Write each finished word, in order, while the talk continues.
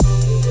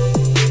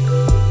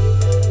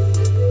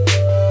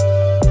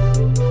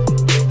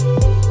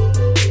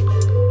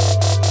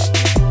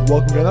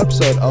welcome to another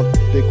episode of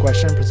Big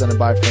Question presented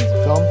by Friends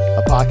of Film,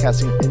 a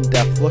podcasting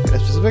in-depth look at a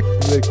specific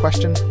related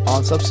question.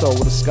 On this episode,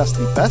 we'll discuss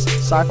the best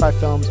sci-fi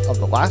films of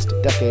the last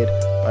decade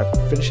by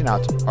finishing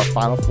out our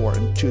final four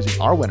and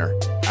choosing our winner.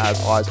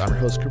 As always, I'm your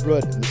host, Cooper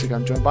Wood, and this week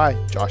I'm joined by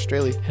Josh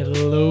Straley.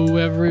 Hello,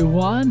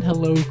 everyone.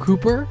 Hello,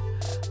 Cooper.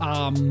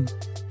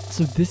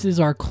 So this is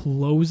our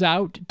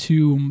closeout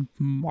to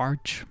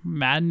March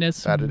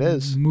Madness. That it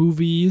is.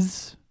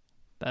 Movies.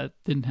 That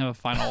didn't have a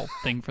final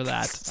thing for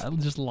that. I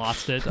just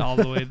lost it all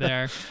the way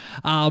there.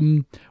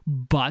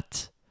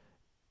 But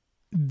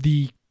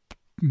the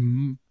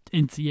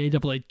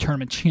NCAA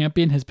tournament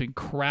champion has been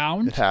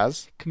crowned. It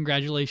has.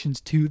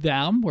 Congratulations to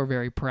them. We're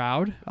very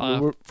proud.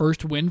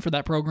 First win for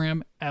that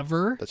program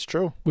ever. That's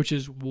true. Which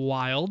is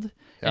wild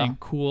and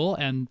cool.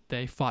 And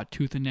they fought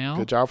tooth and nail.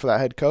 Good job for that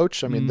head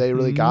coach. I mean, they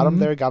really got him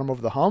there, got him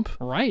over the hump.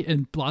 Right.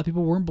 And a lot of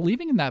people weren't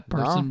believing in that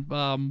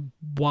person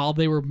while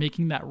they were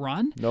making that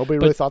run. Nobody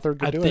really thought they were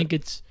going to do it. I think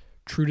it's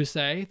true to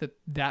say that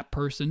that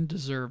person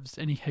deserves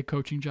any head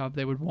coaching job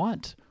they would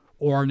want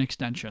or an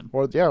extension.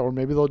 Or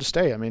maybe they'll just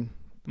stay. I mean,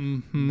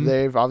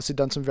 they've obviously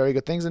done some very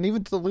good things. And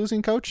even to the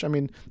losing coach, I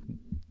mean,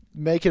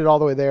 making it all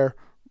the way there,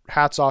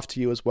 hats off to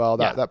you as well.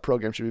 That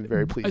program should be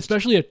very pleased.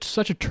 Especially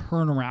such a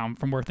turnaround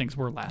from where things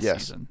were last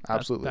season.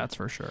 Absolutely. That's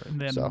for sure. And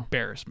then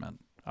embarrassment.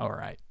 All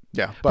right.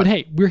 Yeah. But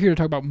hey, we're here to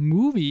talk about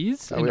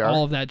movies and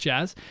all of that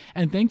jazz.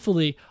 And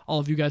thankfully, all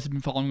of you guys have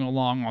been following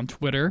along on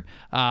Twitter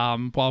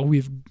while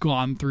we've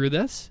gone through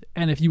this.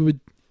 And if you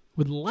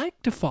would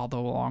like to follow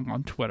along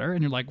on Twitter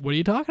and you're like, what are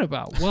you talking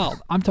about?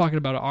 Well, I'm talking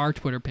about our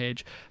Twitter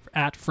page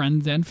at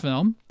Friends and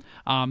Film.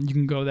 You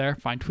can go there,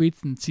 find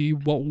tweets, and see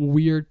what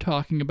we're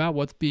talking about,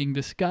 what's being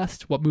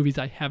discussed, what movies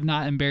I have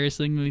not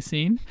embarrassingly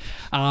seen.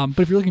 But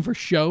if you're looking for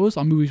shows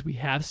on movies we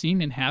have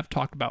seen and have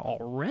talked about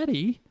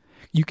already,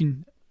 you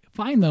can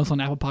find those on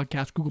Apple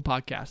Podcasts, Google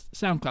Podcasts,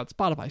 SoundCloud,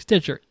 Spotify,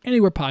 Stitcher,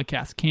 anywhere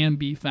podcasts can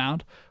be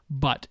found.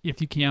 But if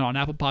you can on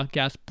Apple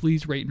Podcasts,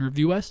 please rate and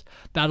review us.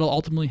 That'll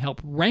ultimately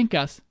help rank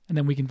us, and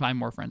then we can find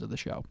more friends of the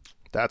show.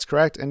 That's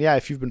correct. And yeah,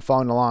 if you've been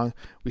following along,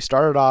 we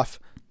started off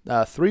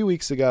 3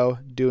 weeks ago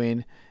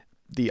doing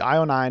the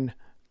IO9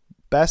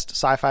 best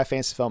sci-fi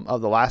fantasy film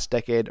of the last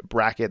decade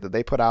bracket that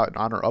they put out in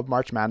honor of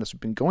March Madness.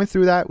 We've been going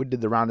through that. We did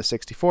the round of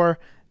 64,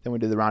 then we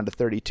did the round of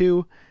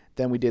 32,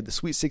 then we did the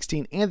Sweet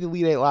 16 and the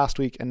Elite 8 last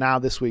week, and now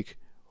this week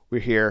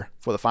we're here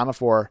for the Final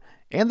Four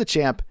and the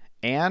champ,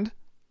 and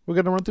we're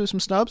going to run through some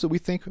snubs that we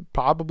think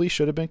probably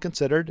should have been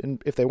considered,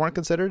 and if they weren't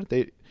considered,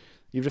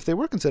 even if they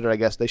were considered, I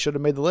guess, they should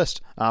have made the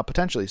list,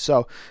 potentially.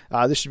 So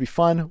this should be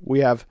fun. We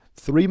have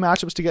 3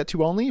 matchups to get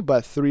to only,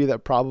 but 3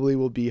 that probably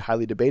will be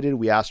highly debated.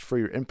 We asked for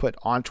your input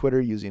on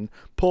Twitter using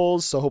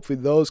polls, so hopefully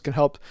those can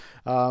help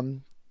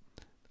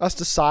us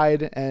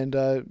decide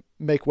and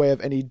make way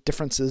of any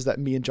differences that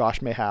me and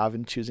Josh may have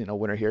in choosing a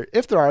winner here.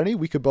 If there are any,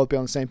 we could both be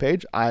on the same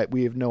page.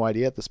 We have no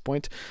idea at this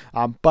point,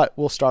 but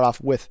we'll start off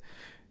with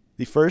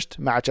the first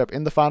matchup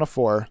in the Final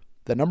Four.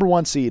 The number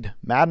 1 seed,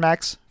 Mad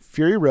Max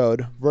Fury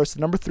Road, versus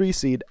the number 3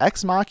 seed,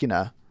 Ex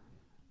Machina.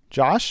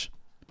 Josh,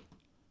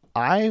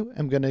 I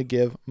am going to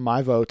give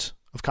my vote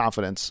of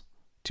confidence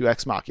to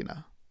Ex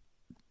Machina.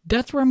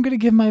 That's where I'm going to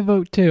give my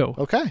vote too.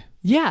 Okay.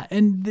 Yeah,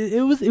 and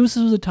it was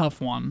a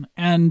tough one,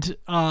 and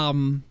I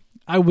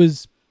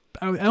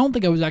don't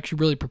think I was actually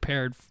really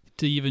prepared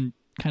to even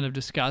kind of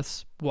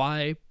discuss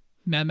why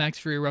Mad Max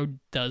Fury Road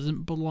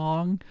doesn't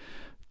belong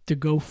to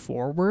go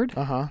forward.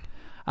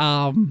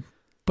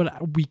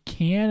 But we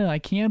can, and I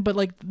can. But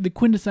like the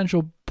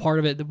quintessential part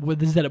of it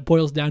is that it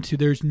boils down to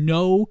there's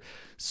no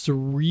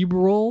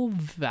cerebral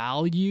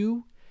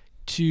value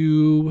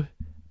to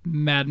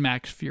Mad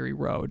Max Fury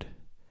Road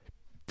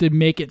to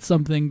make it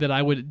something that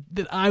I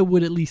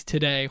would at least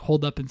today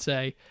hold up and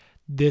say,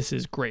 this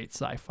is great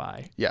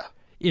sci-fi. Yeah,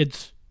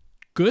 it's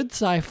good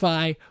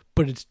sci-fi,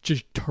 but it's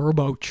just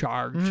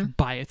turbocharged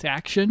by its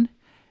action.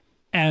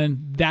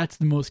 And that's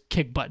the most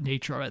kick butt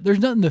nature of it. There's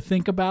nothing to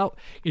think about.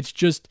 It's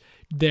just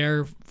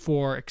there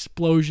for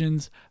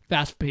explosions,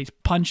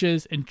 fast-paced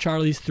punches, and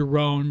Charlize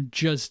Theron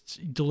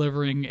just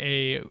delivering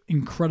a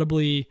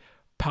incredibly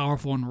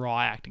powerful and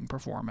raw acting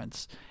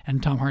performance.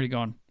 And Tom Hardy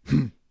going,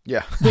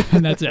 yeah.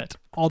 And that's it,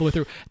 all the way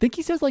through. I think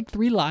he says like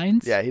 3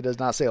 lines. Yeah, he does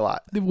not say a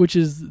lot. Which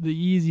is the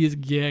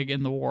easiest gig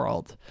in the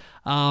world.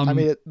 I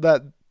mean,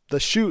 the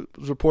shoot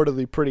was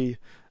reportedly pretty...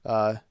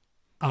 okay.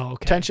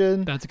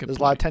 Tension. That's a good There's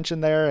point. a lot of tension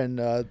there,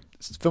 and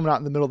filming out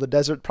in the middle of the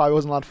desert probably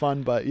wasn't a lot of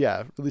fun, but yeah,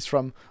 at least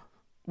from...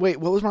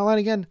 Wait, what was my line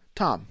again?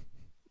 Tom.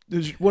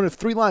 There's one of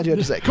 3 lines you had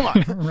to say. Come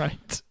on.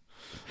 Right.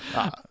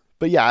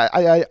 But yeah,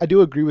 I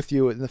do agree with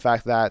you in the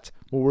fact that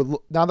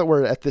now that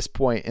we're at this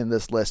point in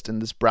this list, in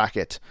this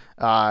bracket,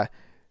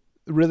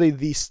 really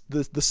the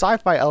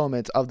sci-fi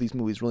element of these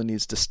movies really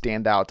needs to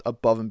stand out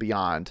above and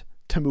beyond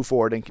to move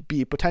forward and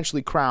be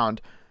potentially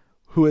crowned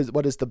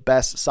what is the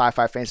best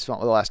sci-fi fantasy film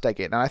of the last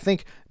decade. And I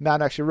think Mad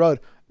Max Fury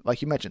Road,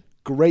 like you mentioned,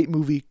 great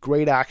movie,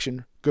 great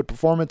action, good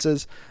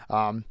performances.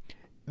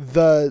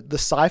 The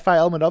sci-fi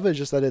element of it is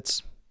just that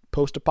it's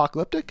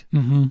post-apocalyptic.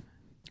 Right.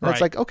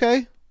 It's like,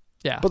 okay.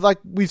 Yeah. But like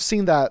we've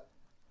seen that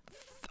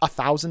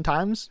 1,000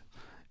 times.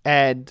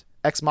 And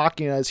Ex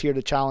Machina is here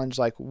to challenge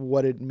like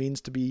what it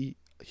means to be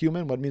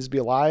human, what it means to be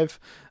alive,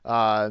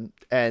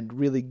 and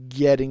really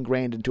get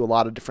ingrained into a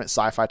lot of different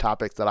sci-fi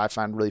topics that I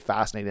find really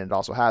fascinating. It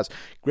also has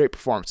great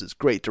performances,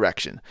 great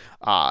direction.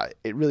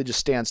 It really just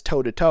stands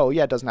toe to toe.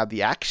 Yeah, it doesn't have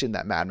the action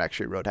that Mad Max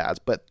Fury Road has,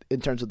 but in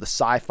terms of the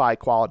sci-fi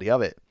quality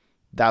of it,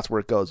 that's where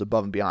it goes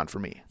above and beyond for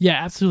me.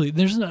 Yeah, absolutely.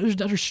 There's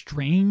another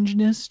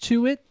strangeness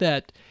to it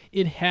that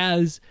it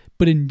has,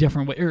 but in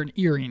different way, or an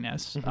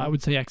eeriness, I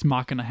would say Ex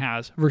Machina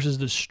has, versus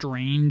the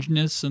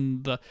strangeness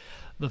and the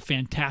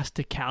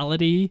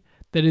fantasticality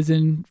that is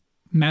in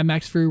Mad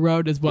Max Fury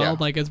Road as well. Yeah.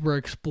 Like as we're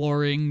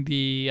exploring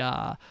the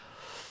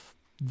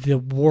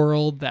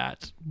world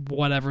that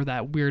whatever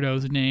that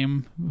weirdo's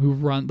name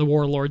the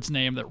warlord's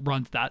name that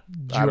runs that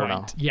joint. I don't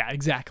know. Yeah,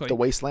 exactly. The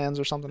Wastelands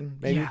or something,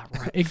 maybe? Yeah,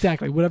 right.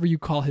 Exactly. Whatever you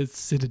call his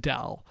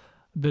citadel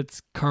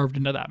that's carved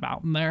into that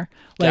mountain there.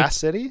 Like, Gas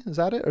City? Is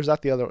that it? Or is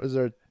that the other? Is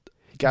there...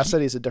 Gas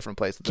City is a different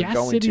place that they're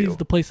going to. Gas City is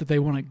the place that they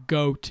want to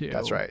go to.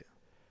 That's right.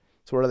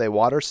 So what are they,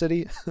 Water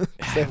City?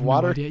 They have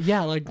water? No idea.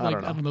 Yeah, I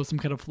don't know, some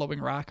kind of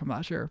flowing rock. I'm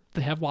not sure.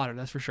 They have water,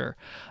 that's for sure.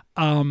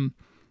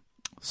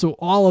 So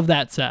all of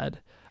that said,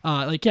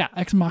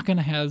 Ex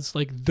Machina has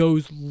like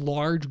those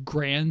large,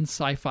 grand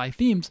sci-fi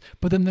themes,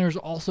 but then there's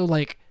also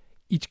like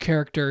each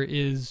character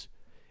is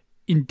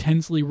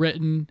intensely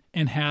written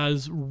and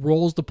has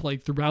roles to play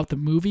throughout the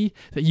movie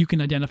that you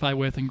can identify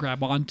with and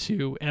grab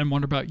onto and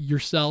wonder about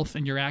yourself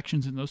and your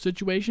actions in those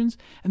situations.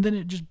 And then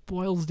it just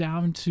boils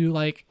down to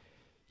like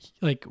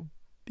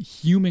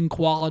human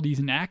qualities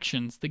and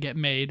actions that get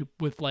made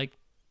with like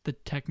the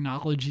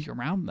technology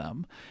around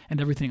them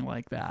and everything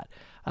like that.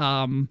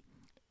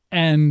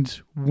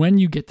 And when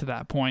you get to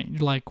that point,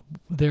 you're like,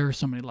 there are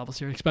so many levels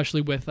here, especially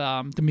with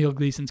Emil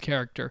Gleeson's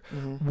character,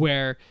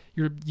 where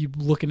you're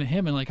looking at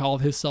him and like all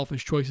of his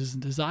selfish choices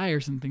and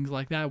desires and things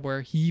like that,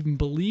 where he even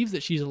believes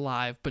that she's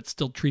alive, but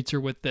still treats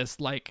her with this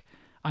like,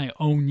 I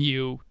own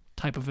you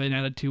type of an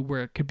attitude,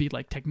 where it could be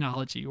like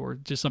technology or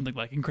just something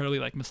like incredibly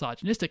like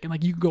misogynistic. And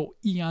like you go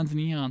eons and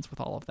eons with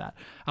all of that.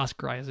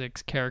 Oscar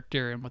Isaac's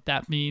character and what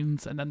that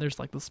means. And then there's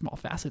like the small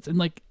facets and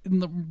like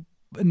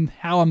and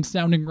how I'm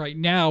sounding right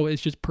now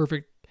is just a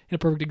perfect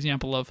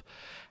example of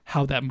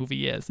how that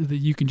movie is, that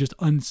you can just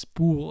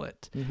unspool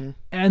it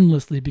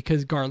endlessly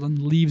because Garland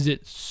leaves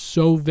it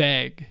so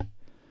vague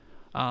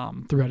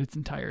throughout its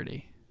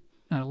entirety.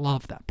 And I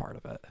love that part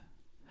of it.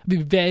 I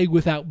mean, vague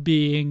without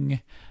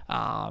being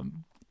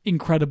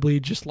incredibly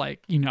just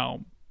like,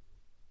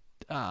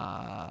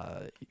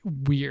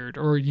 weird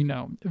or,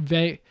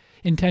 vague,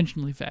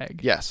 intentionally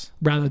vague. Yes.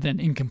 Rather than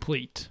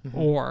incomplete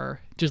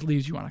or just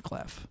leaves you on a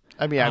cliff.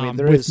 I mean,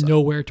 there with is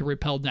nowhere to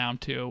rappel down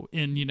to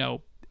in,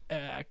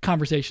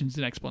 conversations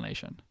and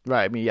explanation.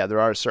 Right. I mean, yeah, there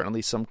are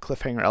certainly some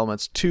cliffhanger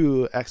elements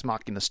to Ex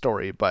Machina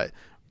story, but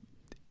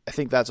I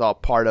think that's all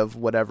part of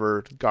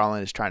whatever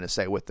Garland is trying to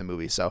say with the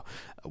movie. So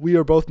we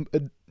are both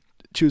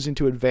choosing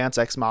to advance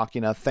Ex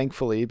Machina,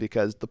 thankfully,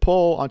 because the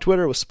poll on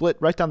Twitter was split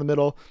right down the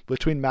middle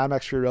between Mad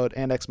Max Fury Road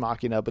and Ex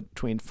Machina,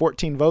 between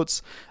 14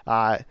 votes.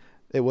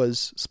 It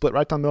was split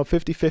right down the middle,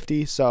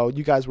 50-50, so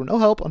you guys were no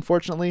help,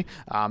 unfortunately,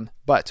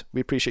 but we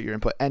appreciate your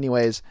input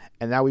anyways.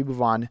 And now we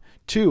move on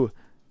to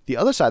the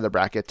other side of the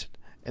bracket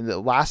in the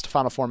last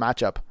Final Four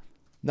matchup.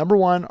 Number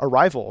 1,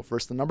 Arrival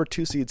versus the number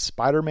 2 seed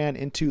Spider-Man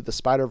Into the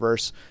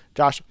Spider-Verse.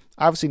 Josh,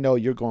 I obviously know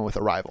you're going with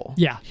Arrival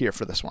here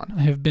for this one.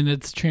 I have been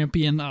its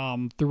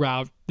champion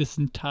throughout this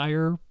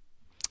entire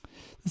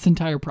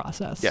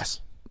process.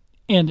 Yes.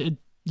 And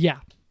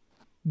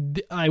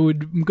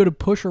I'm going to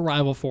push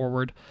Arrival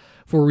forward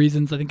for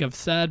reasons I think I've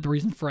said,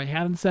 reasons for I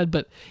haven't said,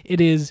 but it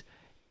is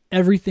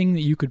everything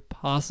that you could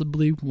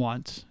possibly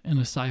want in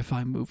a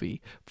sci-fi movie.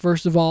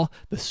 First of all,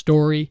 the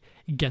story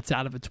gets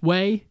out of its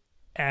way,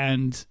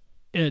 and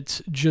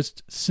it's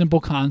just simple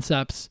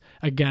concepts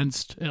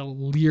against a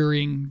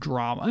leering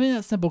drama. I mean,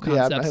 that's simple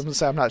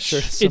concepts. Yeah, I'm not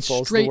sure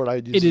simple is the word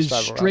I'd use. It is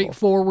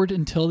straightforward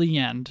until the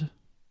end.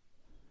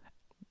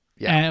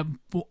 Yeah.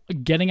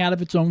 And getting out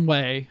of its own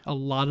way a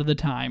lot of the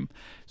time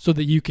so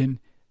that you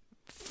can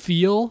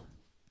feel,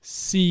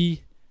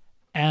 see,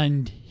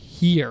 and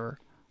hear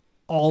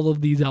all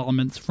of these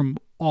elements from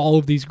all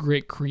of these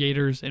great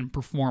creators and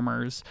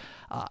performers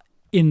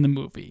in the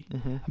movie.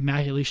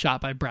 Immaculately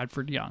shot by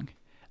Bradford Young.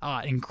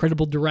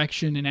 Incredible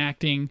direction and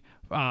acting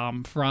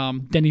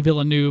from Denis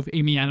Villeneuve,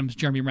 Amy Adams,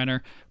 Jeremy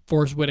Renner,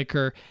 Forrest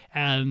Whitaker,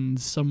 and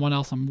someone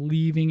else I'm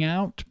leaving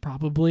out,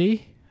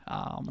 probably.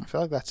 I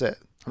feel like that's it.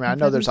 I mean, I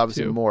know there's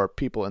obviously more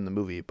people in the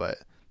movie, but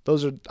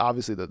those are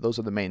obviously those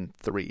are the main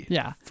 3.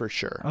 Yeah, for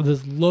sure.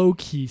 This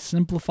low-key,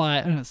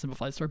 simplified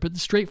story, but the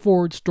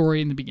straightforward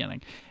story in the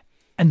beginning.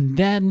 And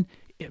then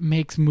it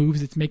makes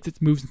moves. It makes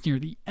its moves near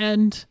the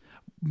end,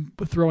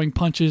 throwing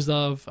punches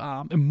of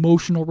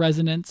emotional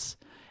resonance,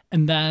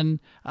 and then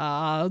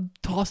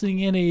tossing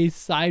in a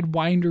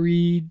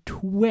sidewindery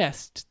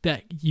twist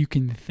that you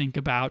can think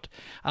about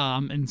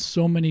in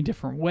so many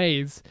different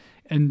ways.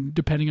 And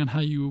depending on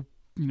how you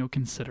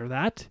consider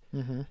that,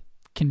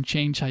 can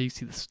change how you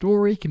see the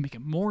story, can make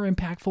it more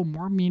impactful,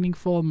 more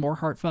meaningful, more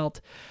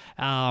heartfelt.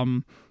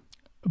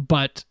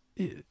 But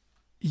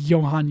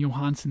Johan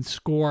Johansson's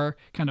score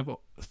kind of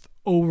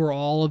over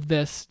all of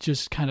this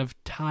just kind of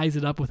ties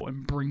it up with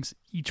and brings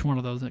each one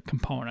of those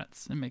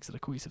components and makes it a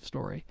cohesive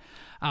story.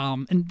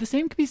 And the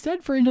same can be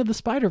said for Into the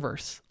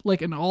Spider-Verse,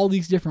 like in all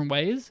these different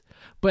ways.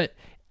 But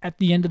at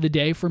the end of the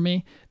day, for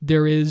me,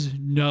 there is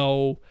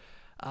no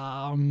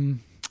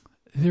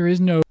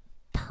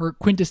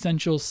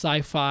quintessential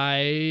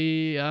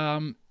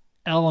sci-fi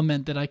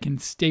element that I can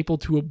staple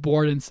to a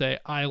board and say,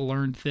 I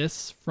learned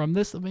this from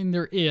this. I mean,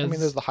 there is. I mean,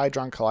 there's the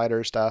Hadron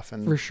Collider stuff.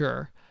 And for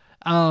sure.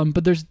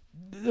 But there's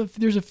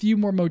a few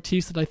more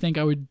motifs that I think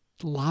I would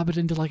lob it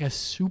into like a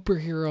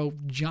superhero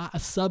a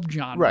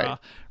subgenre, right,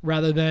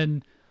 rather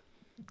than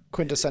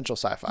quintessential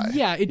sci-fi.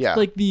 Yeah, it's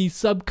like the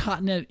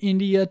subcontinent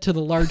India to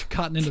the large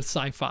continent of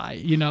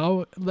sci-fi,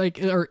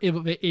 like, or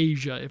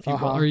Asia, if you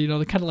will,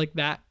 or, kind of like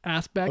that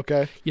aspect.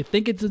 Okay. You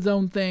think it's its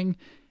own thing,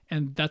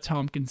 and that's how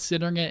I'm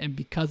considering it. And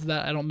because of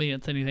that, I don't mean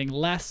it's anything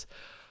less,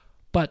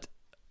 but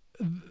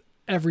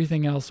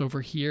everything else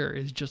over here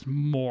is just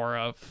more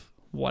of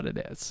what it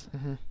is.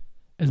 Mm-hmm.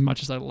 As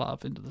much as I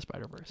love Into the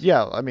Spider-Verse.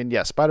 Yeah, I mean,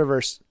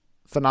 Spider-Verse,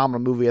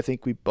 phenomenal movie. I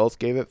think we both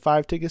gave it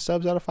 5 ticket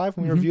stubs out of 5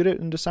 when we reviewed it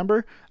in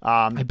December.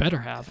 I better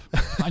have.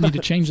 I need to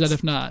change that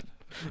if not.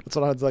 That's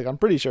what I was like. I'm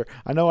pretty sure.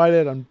 I know I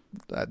did. I'm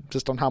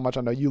just on how much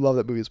I know you love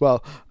that movie as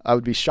well. I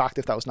would be shocked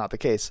if that was not the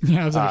case.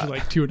 Yeah, it was actually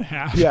like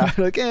 2.5. Yeah,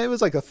 it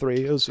was like a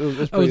 3. It was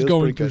I was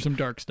going through some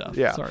dark stuff.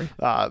 Yeah. Sorry.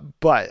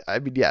 But I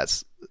mean,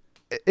 yes,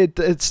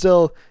 it's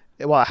still,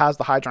 it has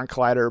the Hadron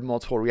Collider,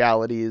 multiple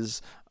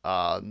realities,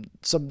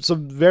 some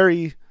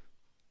very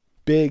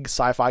big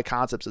sci-fi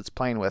concepts it's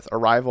playing with.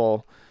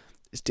 Arrival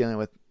is dealing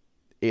with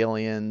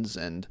aliens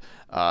and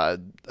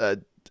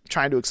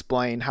trying to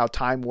explain how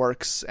time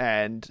works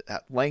and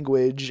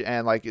language,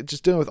 and like it's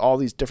just dealing with all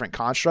these different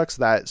constructs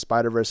that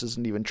Spider-Verse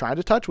isn't even trying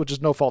to touch, which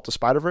is no fault to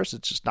Spider-Verse.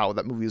 It's just not what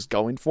that movie is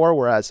going for,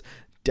 whereas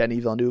Denis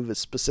Villeneuve is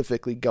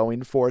specifically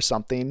going for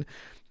something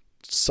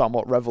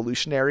somewhat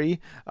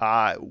revolutionary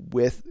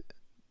with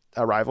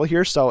Arrival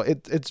here. So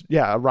it's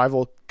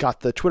Arrival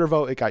got the Twitter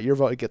vote, it got your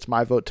vote, it gets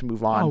my vote to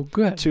move on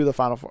to the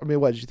final four. I mean,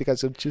 what did you think I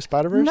was going to choose?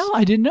 Spider-Verse? No,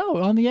 I didn't know.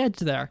 On the edge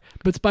there.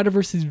 But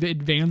Spider-Verse's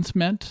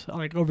advancement,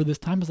 like over this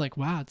time, was like,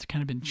 wow, it's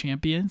kind of been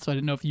championed. So I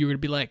didn't know if you were to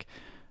be like,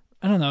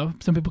 I don't know,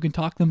 some people can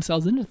talk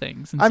themselves into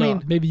things. And I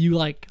mean, maybe you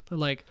like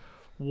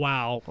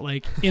wow,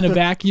 like in a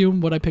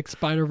vacuum, would I pick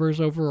Spider-Verse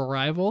over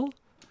Arrival?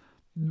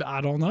 I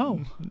don't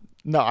know.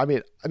 No, I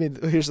mean,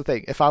 here's the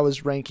thing. If I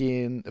was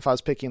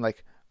picking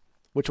like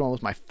which one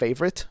was my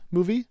favorite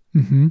movie,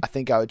 I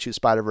think I would choose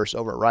Spider-Verse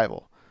over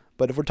Arrival.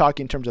 But if we're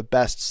talking in terms of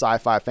best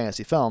sci-fi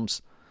fantasy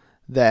films,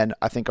 then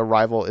I think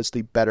Arrival is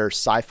the better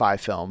sci-fi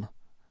film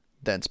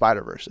than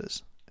Spider-Verse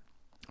is.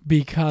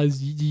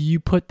 Because you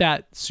put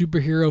that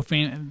superhero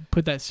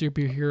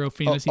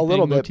fantasy a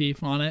little bit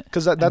motif on it.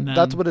 Because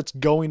that's what it's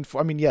going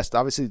for. I mean, yes,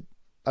 obviously,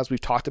 as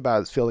we've talked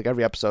about, I feel like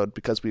every episode,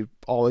 because we've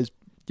always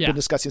been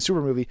discussing a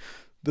super movie,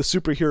 the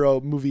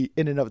superhero movie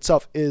in and of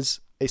itself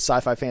is a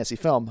sci-fi fantasy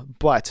film,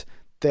 but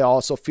they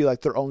also feel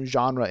like their own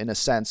genre in a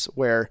sense,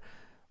 where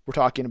we're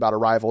talking about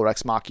Arrival or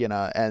Ex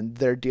Machina, and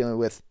they're dealing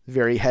with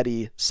very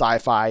heady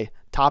sci-fi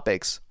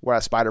topics,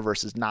 whereas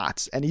Spider-Verse is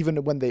not. And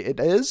even when it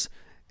is,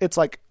 it's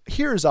like,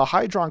 here's a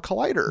Hadron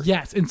Collider.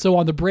 Yes, and so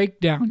on the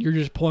breakdown, you're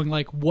just pulling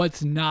like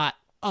what's not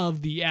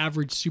of the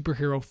average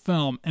superhero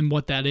film, and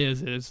what that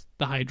is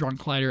the Hadron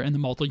Collider and the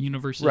multiple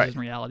universes and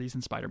realities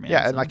in Spider-Man.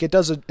 Yeah, and like it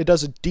does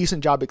a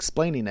decent job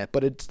explaining it,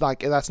 but it's like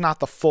that's not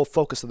the full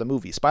focus of the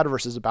movie.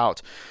 Spider-Verse is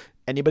about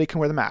anybody can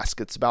wear the mask.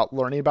 It's about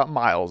learning about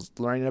Miles,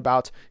 learning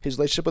about his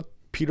relationship with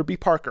Peter B.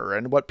 Parker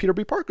and what Peter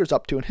B. Parker's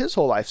up to in his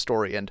whole life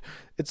story, and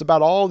it's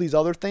about all these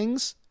other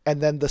things. And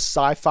then the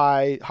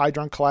sci-fi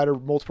Hadron Collider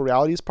multiple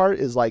realities part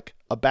is like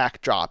a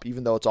backdrop,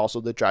 even though it's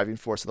also the driving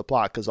force of the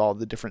plot, because all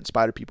the different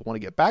spider people want to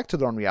get back to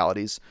their own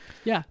realities.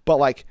 Yeah. But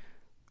like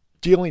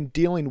dealing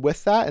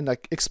with that and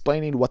like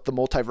explaining what the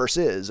multiverse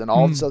is and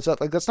all this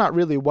stuff, like that's not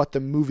really what the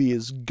movie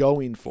is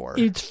going for.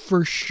 It's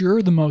for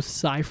sure the most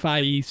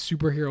sci-fi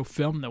superhero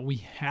film that we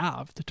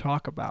have to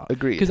talk about.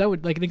 Agreed. Because I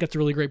think that's a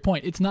really great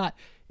point. The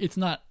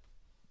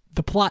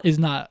plot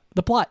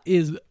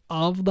is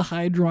of the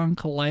Hadron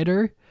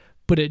Collider,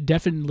 but it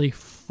definitely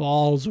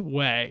falls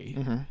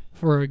away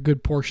for a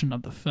good portion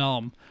of the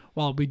film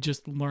while we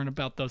just learn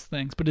about those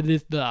things. But it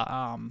is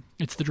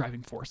it's the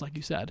driving force, like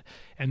you said.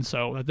 And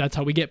so that's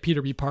how we get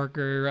Peter B.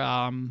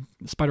 Parker,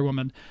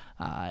 Spider-Woman,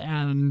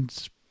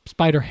 and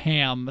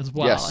Spider-Ham as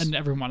well, and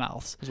everyone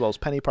else. As well as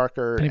Penny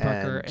Parker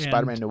and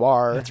Spider-Man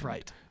Noir. That's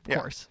right. Of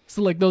course.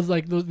 So those,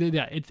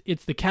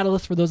 it's the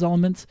catalyst for those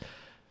elements,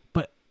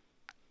 but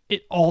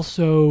it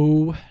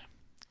also...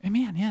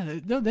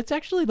 Man, that's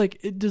actually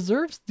it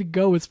deserves to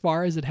go as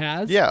far as it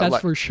has. Yeah, that's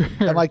for sure.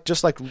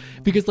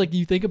 And because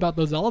you think about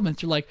those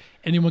elements, you're like,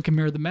 anyone can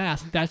wear the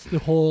mask. That's the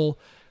whole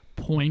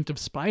point of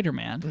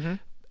Spider-Man,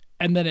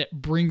 and then it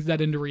brings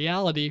that into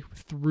reality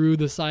through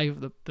the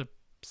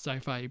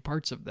sci-fi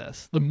parts of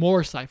this, the more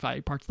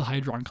sci-fi parts, the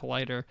Hadron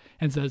Collider,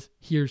 and says,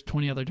 here's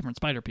 20 other different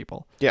spider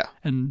people. Yeah,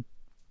 and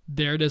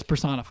there it is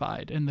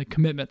personified, and the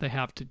commitment they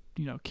have to,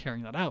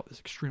 carrying that out is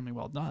extremely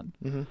well done.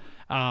 Mm-hmm.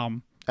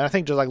 And I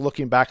think just like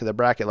looking back at the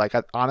bracket, like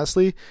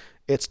honestly,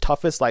 its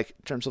toughest, like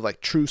in terms of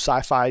like true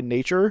sci-fi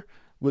nature,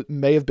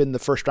 may have been the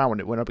first round when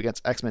it went up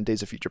against X-Men: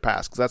 Days of Future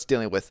Past, because that's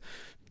dealing with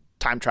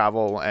time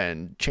travel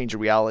and change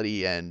of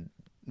reality and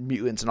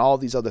mutants and all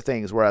these other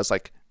things. Whereas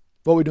like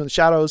What We Do in the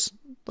Shadows,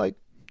 like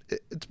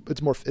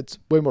it's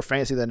way more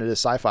fantasy than it is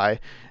sci-fi.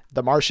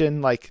 The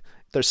Martian, like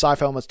there's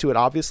sci-fi elements to it,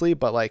 obviously,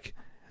 but like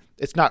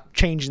it's not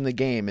changing the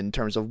game in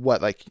terms of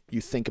what like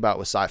you think about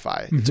with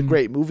sci-fi. Mm-hmm. It's a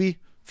great movie,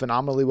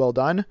 phenomenally well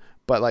done,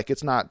 but like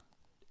it's not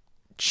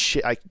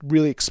like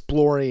really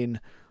exploring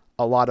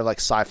a lot of like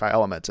sci-fi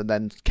elements. And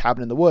then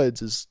Cabin in the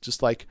Woods is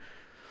just like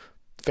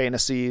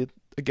fantasy,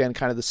 again,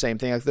 kind of the same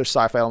thing. Like there's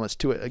sci-fi elements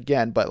to it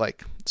again, but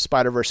like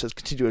Spider-Verse has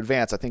continued to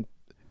advance, I think,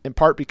 in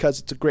part because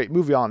it's a great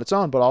movie on its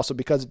own, but also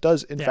because it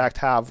does in fact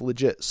have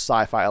legit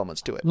sci-fi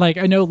elements to it. Like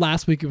I know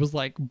last week it was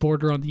like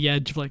border on the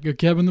edge of like a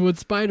Cabin in the Woods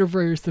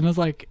Spider-Verse, and I was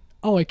like,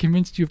 oh, I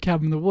convinced you of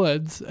Cabin in the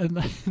Woods, and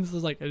this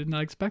is like I did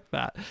not expect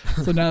that.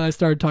 So now that I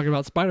started talking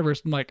about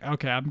Spider-Verse, I'm like,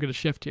 okay, I'm gonna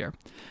shift here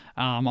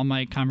on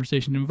my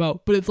conversation and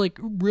vote. But it's like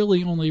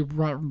really only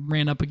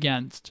ran up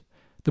against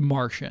The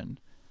Martian.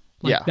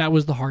 Like that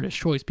was the hardest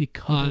choice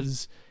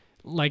because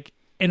like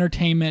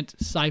entertainment,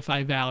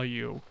 sci-fi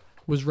value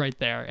was right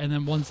there, and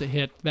then once it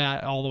hit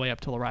that all the way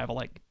up till Arrival,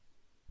 like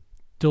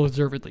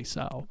deservedly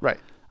so. Right.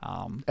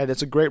 And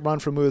it's a great run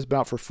for a movie that's been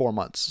out for 4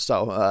 months.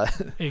 So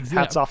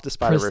hats off to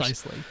Spider-Verse.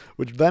 Precisely.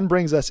 Which then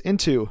brings us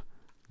into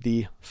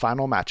the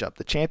final matchup,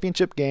 the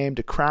championship game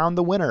to crown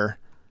the winner,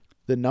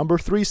 the number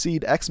 3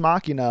 seed Ex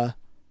Machina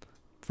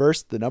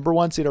versus the number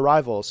 1 seed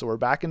Arrival. So we're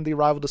back in the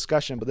Arrival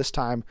discussion, but this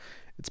time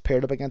it's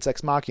paired up against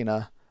Ex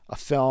Machina, a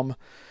film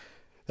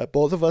that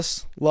both of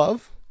us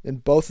love in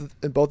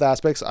both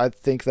aspects. I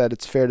think that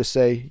it's fair to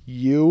say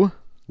you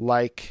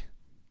like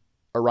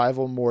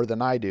Arrival more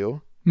than I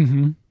do.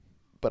 Mm-hmm.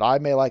 But I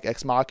may like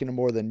Ex Machina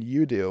more than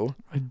you do.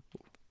 I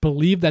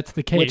believe that's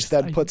the case. Which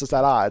then puts us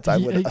at odds, I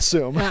would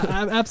assume.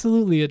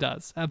 Absolutely it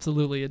does.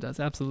 Absolutely it does.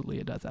 Absolutely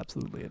it does.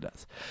 Absolutely it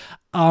does.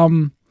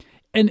 And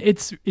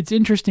it's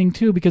interesting,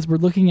 too, because we're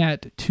looking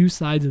at two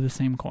sides of the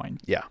same coin.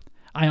 Yeah.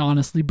 I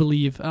honestly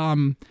believe.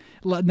 Now,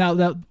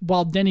 that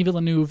while Denis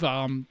Villeneuve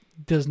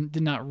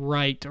did not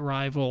write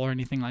Arrival or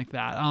anything like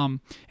that,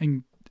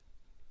 and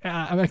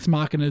Ex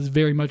Machina is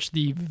very much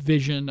the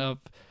vision of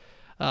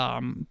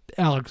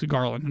Alex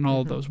Garland in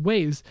all of those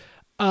ways.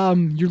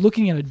 You're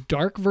looking at a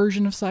dark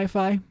version of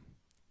sci-fi,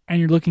 and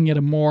you're looking at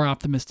a more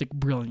optimistic,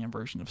 brilliant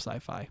version of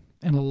sci-fi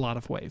in a lot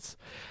of ways.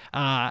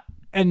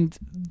 And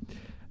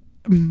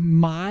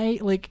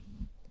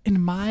in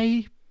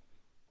my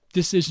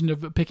decision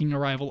of picking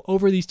Arrival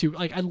over these two,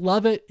 like I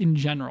love it in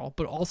general,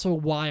 but also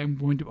why I'm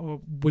going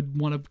to would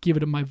want to give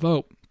it my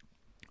vote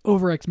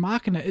over Ex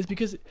Machina is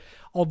because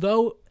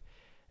although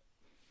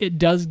it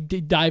does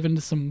dive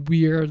into some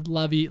weird,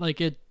 lovey,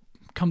 like it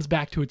comes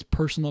back to its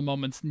personal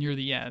moments near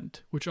the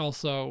end, which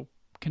also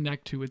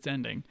connect to its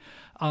ending.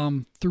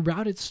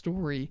 Throughout its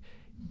story,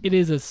 it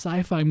is a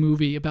sci-fi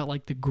movie about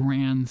like the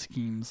grand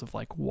schemes of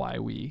like why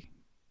we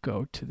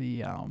go to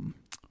the,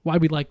 why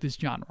we like this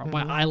genre,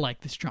 why I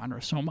like this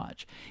genre so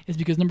much is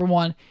because number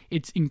one,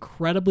 it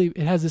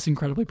has this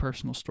incredibly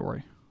personal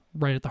story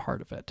right at the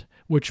heart of it,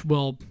 which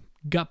will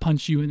gut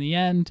punch you in the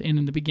end and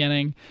in the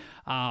beginning,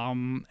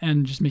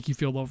 and just make you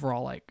feel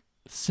overall like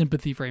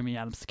sympathy for Amy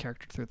Adams, the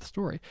character, through the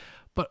story.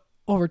 But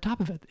over top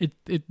of it,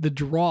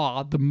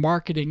 the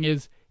marketing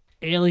is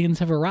aliens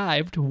have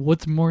arrived.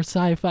 What's more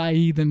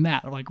sci-fi than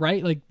that? Like,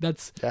 right? Like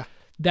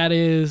that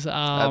is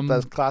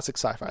that's classic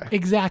sci-fi.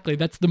 Exactly.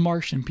 That's the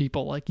Martian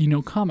people, like,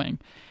 coming.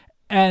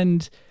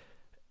 But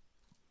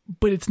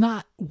it's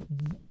not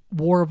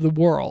War of the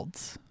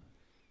Worlds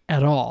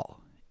at all.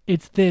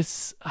 It's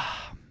this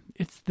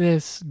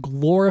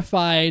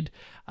glorified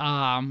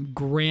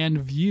grand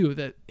view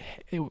that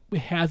it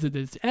has at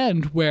its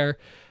end, where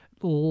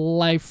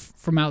life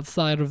from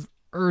outside of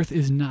Earth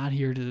is not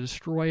here to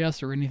destroy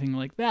us or anything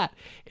like that.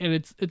 And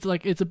it's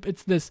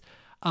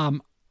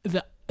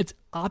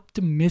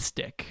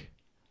optimistic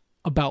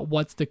about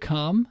what's to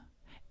come.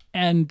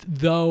 And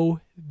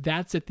though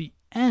that's at the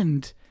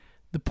end,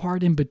 the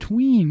part in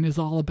between is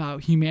all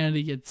about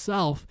humanity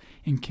itself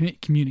and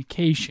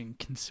communication,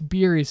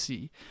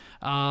 conspiracy,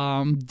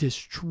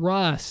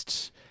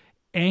 distrust,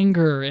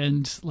 anger,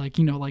 and like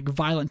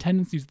violent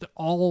tendencies that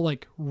all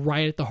like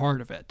right at the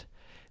heart of it,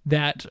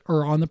 that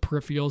are on the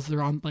peripherals.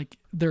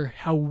 They're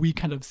how we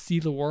kind of see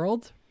the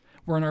world.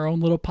 We're in our own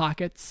little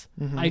pockets,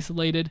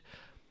 isolated,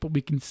 but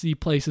we can see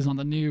places on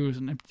the news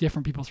and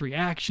different people's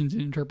reactions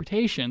and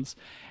interpretations.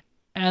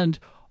 And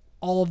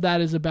all of that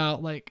is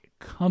about like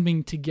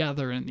coming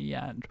together in the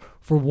end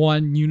for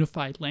one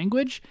unified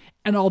language.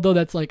 And although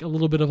that's like a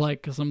little bit of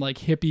like some like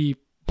hippie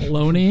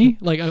baloney,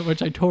 like,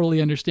 which I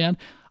totally understand,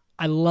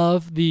 I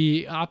love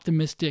the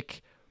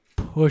optimistic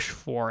push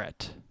for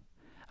it,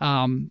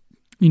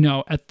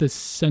 at the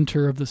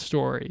center of the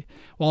story.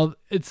 While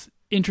it's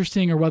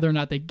interesting or whether or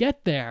not they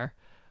get there,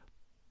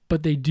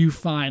 but they do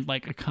find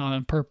like a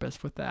common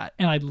purpose with that.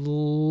 And I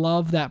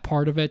love that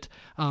part of it.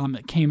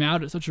 It came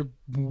out at such a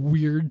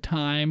weird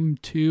time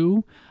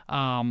too.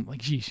 3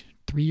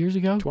 years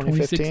ago,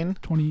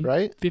 2015,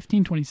 right?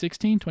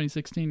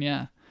 2016,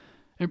 yeah.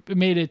 It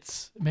made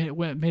its way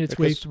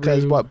through.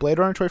 Because what, Blade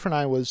Runner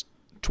 2049 was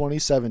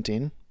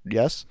 2017,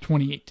 yes?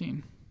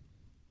 2018.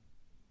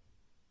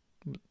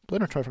 Blade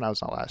Runner 2049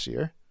 was not last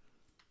year.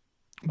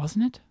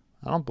 Wasn't it?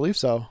 I don't believe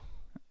so.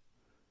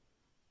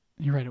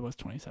 You're right, it was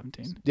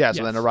 2017. Yeah,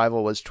 so then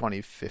Arrival was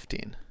 2015.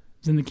 It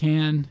was in the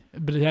can,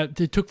 but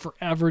it took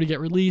forever to get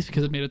released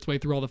because it made its way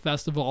through all the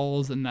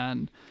festivals, and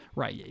then,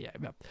 yeah.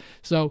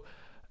 So,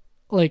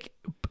 like,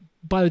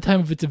 by the time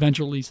of its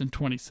eventual release in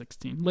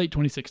 2016, late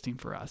 2016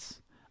 for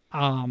us,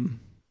 it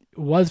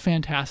was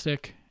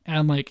fantastic.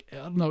 And, like, I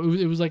don't know,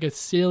 it was like a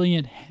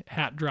salient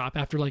hat drop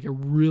after, like, a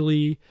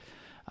really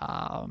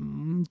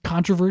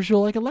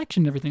controversial, like,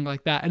 election and everything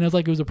like that. And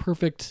it was a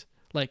perfect,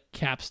 like,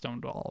 capstone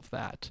to all of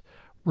that.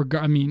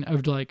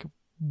 Of, like,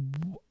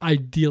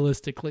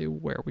 idealistically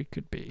where we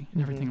could be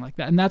and everything like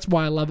that. And that's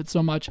why I love it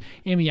so much.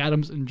 Amy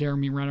Adams and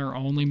Jeremy Renner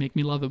only make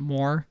me love it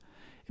more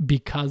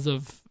because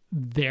of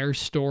their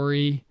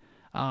story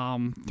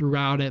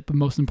throughout it. But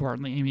most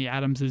importantly, Amy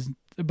Adams is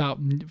about,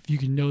 if you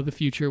can know the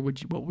future,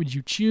 what would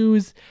you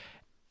choose?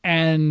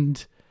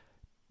 And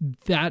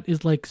that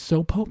is like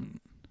so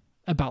potent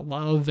about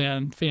love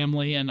and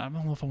family. And I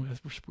don't know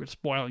if we're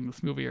spoiling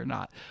this movie or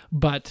not,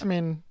 but I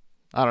mean,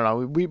 I don't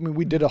know.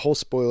 We did a whole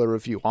spoiler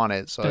review on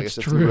it, so I guess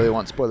if true. you really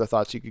want spoiler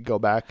thoughts, you could go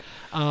back.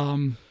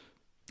 And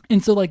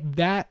so like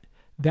that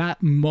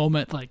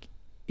moment like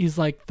is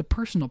like the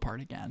personal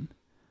part again,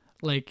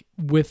 like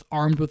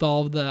armed with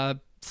all of the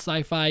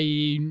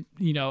sci-fi,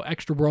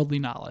 extra worldly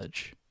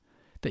knowledge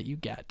that you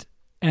get,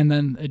 and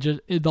then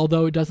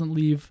although it doesn't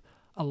leave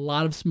a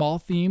lot of small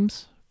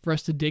themes for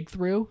us to dig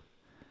through,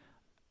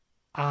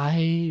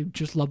 I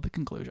just love the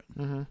conclusion.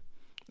 Mm-hmm.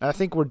 I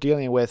think we're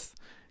dealing with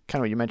kind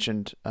of what you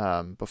mentioned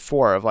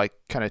before of like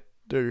kind of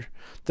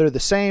they're the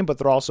same, but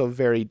they're also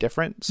very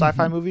different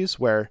sci-fi movies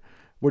where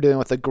we're dealing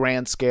with a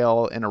grand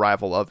scale and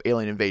Arrival of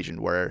alien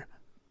invasion, where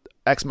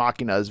Ex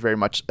Machina is very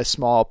much a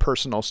small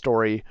personal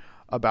story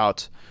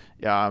about,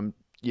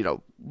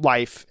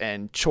 life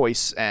and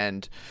choice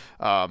and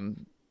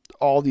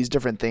all these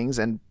different things.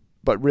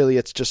 But really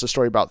it's just a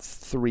story about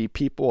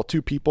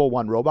two people,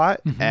 one robot,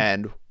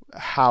 and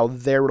how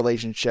their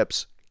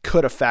relationships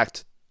could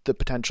affect the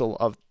potential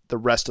of the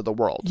rest of the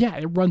world. Yeah,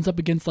 it runs up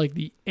against like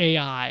the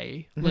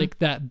AI, like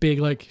that big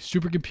like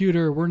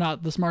supercomputer. We're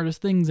not the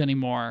smartest things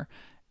anymore,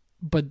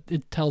 but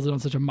it tells it on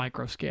such a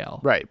micro scale.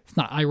 Right. It's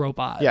not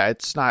iRobot. Yeah,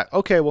 it's not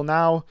okay. Well,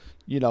 now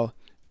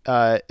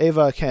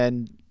Ava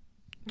can.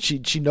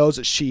 She knows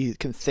that she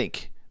can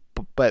think,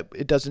 but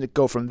it doesn't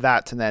go from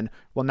that to then.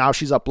 Well, now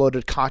she's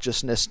uploaded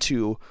consciousness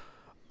to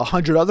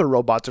 100 other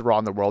robots that are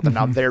on the world, and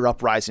now they're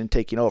uprising and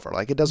taking over.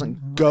 Like it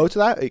doesn't go to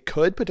that. It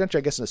could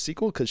potentially, I guess, in a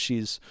sequel because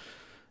she's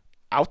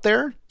out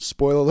there.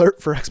 Spoiler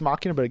alert for Ex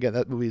Machina, but again,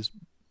 that movie's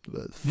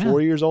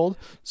 4 years old.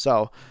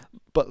 So,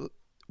 but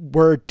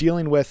we're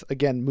dealing with,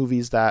 again,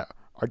 movies that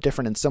are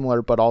different and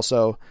similar, but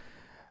also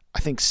I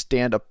think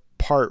stand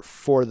apart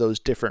for those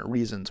different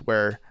reasons,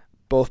 where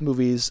both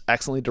movies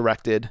excellently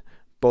directed,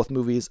 both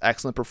movies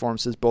excellent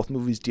performances, both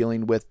movies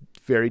dealing with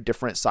very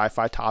different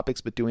sci-fi topics,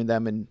 but doing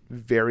them in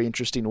very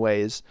interesting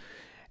ways.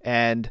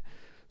 And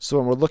so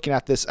when we're looking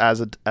at this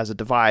as a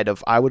divide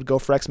of, I would go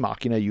for Ex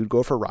Machina, you'd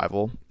go for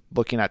Arrival.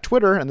 Looking at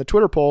Twitter and the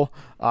Twitter poll,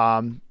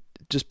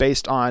 just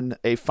based on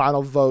a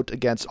final vote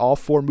against all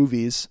four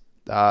movies,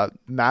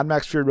 Mad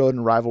Max Fury Road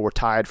and Arrival were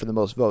tied for the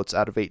most votes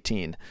out of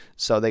 18.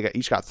 So they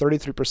each got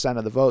 33%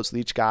 of the votes. They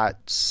each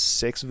got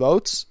 6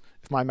 votes,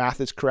 if my math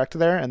is correct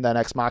there. And then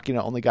Ex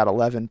Machina only got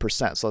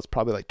 11%. So that's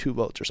probably like 2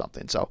 votes or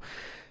something. So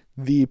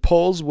the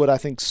polls would, I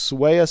think,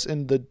 sway us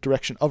in the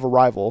direction of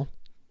Arrival,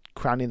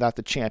 crowning that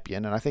the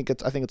champion. And I think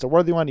it's a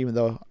worthy one, even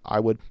though I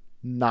would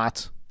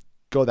not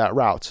go that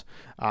route.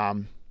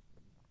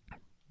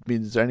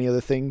 Is there any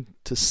other thing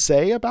to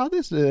say about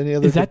this? Any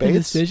other Is that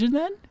debates? The decision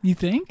then, you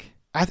think?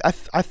 I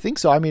think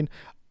so. I mean,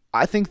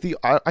 I think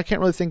I can't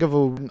really think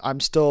of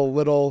I'm still a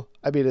little,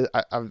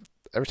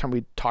 every time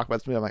we talk about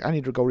this movie, I'm like, I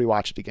need to go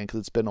rewatch it again because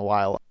it's been a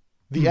while.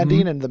 The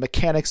ending and the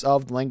mechanics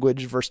of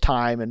language versus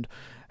time and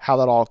how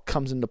that all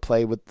comes into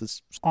play with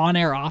this on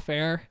air, off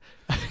air,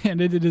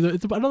 and it's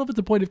I don't know if it's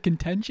a point of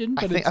contention,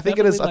 but I think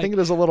it is. Like, I think it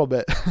is a little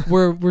bit.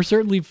 we're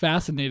certainly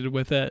fascinated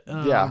with it.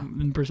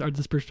 In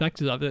this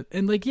perspective of it,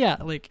 and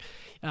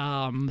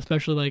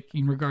especially like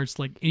in regards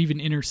to like even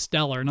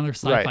Interstellar, another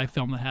sci-fi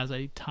film that has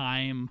a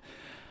time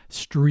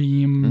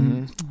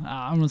stream.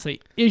 I don't want to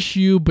say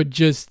issue, but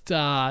just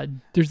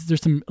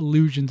there's some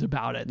illusions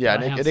about it. Yeah,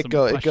 and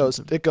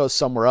it goes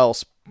somewhere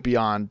else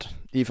beyond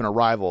even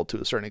Arrival to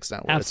a certain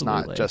extent, where it's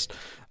not just,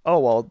 oh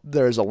well,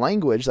 there's a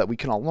language that we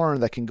can all learn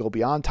that can go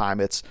beyond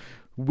time. It's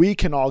we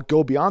can all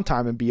go beyond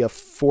time and be a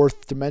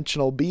fourth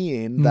dimensional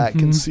being that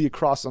can see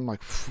across. I'm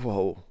like,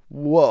 whoa,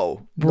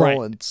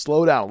 Nolan,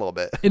 slow down a little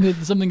bit. And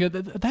it's something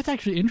that's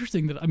actually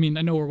interesting. That I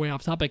know we're way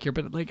off topic here,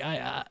 but like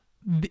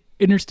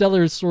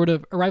Interstellar is sort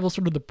of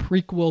the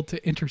prequel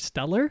to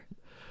Interstellar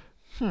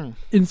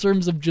in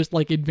terms of just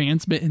like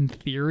advancement in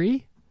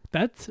theory.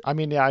 That's I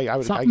mean, yeah,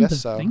 I something guess to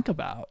so. think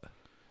about.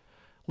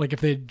 Like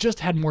if they just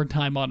had more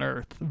time on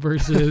Earth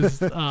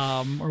versus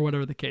or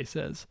whatever the case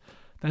is.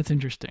 That's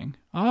interesting.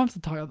 I'll have to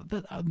talk about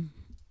that.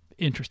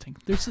 Interesting.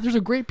 There's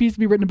a great piece to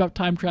be written about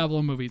time travel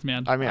in movies,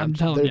 man. I mean, I'm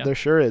telling you. There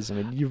sure is. I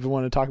mean, you've been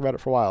wanting to talk about it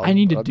for a while. I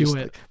need to do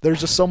it. There's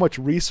just so much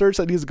research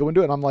that needs to go into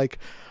it. And I'm like,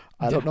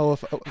 I don't know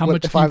if how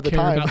much if do I you have the care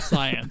time. about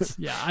science.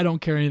 Yeah, I don't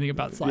care anything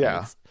about science.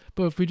 Yeah.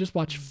 But if we just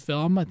watch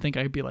film, I think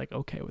I'd be like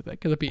okay with it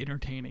because it'd be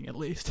entertaining at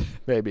least.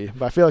 Maybe,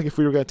 but I feel like if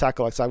we were going to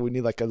tackle like science, we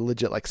need like a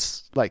legit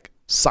like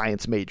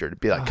science major to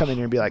be like come in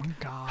here and be like,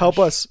 help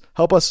us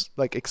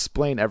like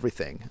explain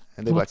everything.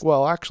 And they're like,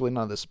 well, actually,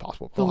 none of this is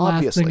possible. The well, last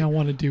obviously. thing I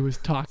want to do is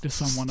talk to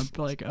someone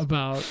like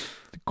about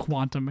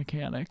quantum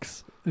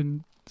mechanics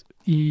and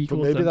E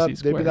equals MC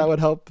squared. Maybe that would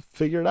help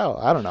figure it out.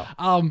 I don't know.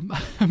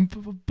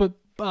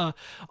 But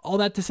all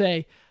that to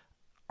say,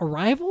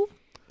 Arrival.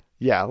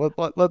 Yeah,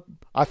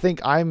 I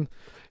think I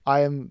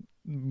am.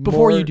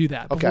 Before you do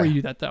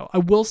that, though, I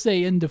will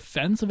say in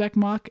defense of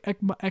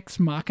Ex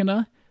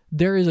Machina,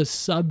 there is a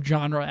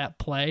subgenre at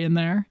play in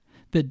there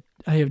that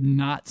I have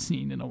not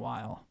seen in a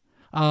while.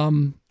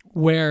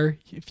 Where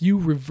if you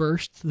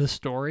reversed the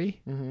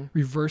story,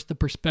 reversed the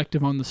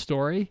perspective on the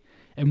story,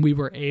 and we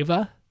were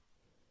Ava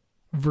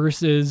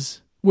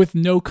versus with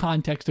no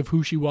context of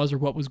who she was or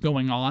what was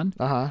going on,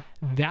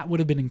 that would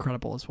have been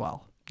incredible as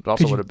well. It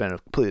also would have been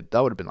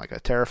that would have been like a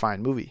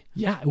terrifying movie.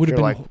 Yeah, it would have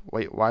been like,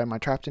 wait, why am I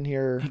trapped in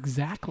here?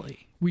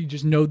 Exactly. We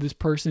just know this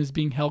person is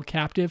being held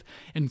captive,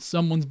 and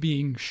someone's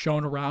being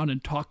shown around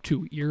and talked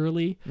to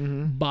eerily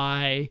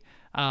by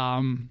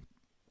some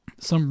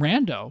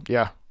rando.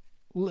 Yeah,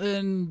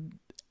 and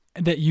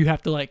that you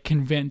have to like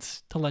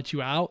convince to let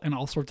you out, and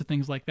all sorts of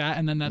things like that.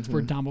 And then that's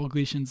where Domhnall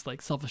Gleeson's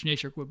like selfish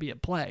nature would be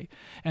at play.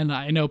 And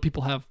I know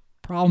people have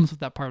problems with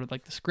that part of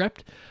like the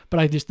script, but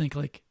I just think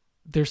like.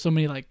 There's so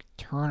many like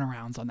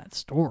turnarounds on that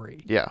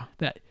story. Yeah.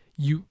 That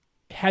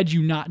had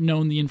you not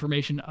known the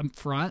information up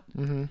front,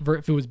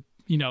 if it was,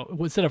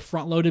 instead of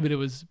front loaded, but it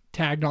was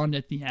tagged on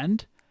at the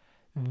end,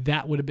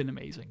 that would have been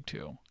amazing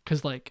too.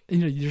 Cause like,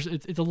 it's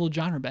a little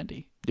genre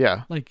bendy.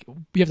 Yeah. Like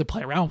we have to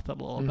play around with it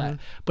a little bit,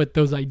 but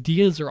those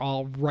ideas are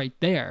all right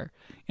there.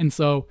 And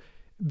so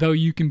though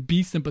you can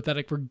be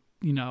sympathetic for,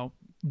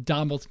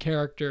 Domhnall's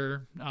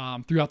character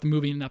throughout the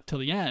movie and up till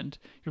the end,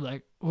 you're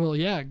like, well,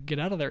 yeah, get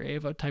out of there,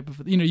 Ava. Type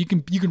of, you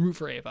can root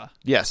for Ava.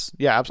 Yes,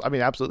 yeah, I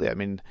mean, absolutely. I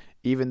mean,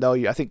 even though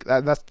I think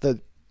that's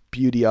the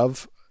beauty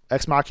of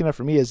Ex Machina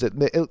for me is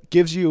that it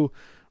gives you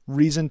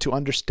reason to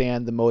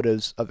understand the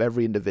motives of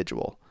every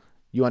individual.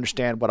 You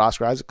understand what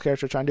Oscar Isaac's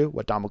character is trying to do,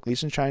 what Domhnall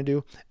Gleeson's trying to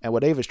do, and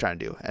what Ava's trying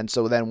to do. And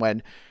so then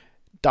when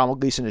Domhnall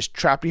Gleeson is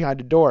trapped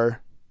behind a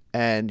door,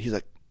 and he's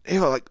like,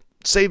 Ava, like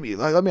save me,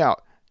 like let me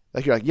out.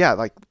 Like you're like, yeah,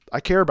 like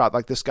I care about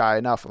like this guy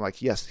enough. I'm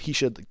like, yes, he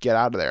should get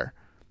out of there.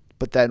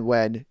 But then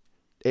when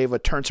Ava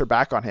turns her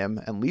back on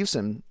him and leaves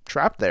him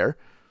trapped there,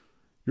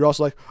 you're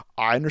also like,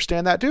 I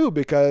understand that too,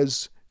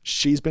 because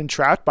she's been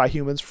trapped by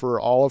humans for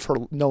all of her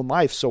known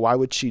life. So why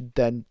would she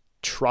then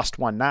trust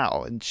one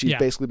now? And she's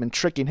basically been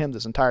tricking him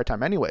this entire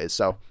time anyways.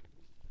 So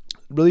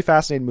really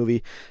fascinating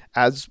movie.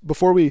 As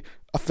before we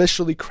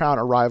officially crown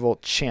Arrival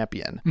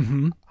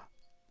champion,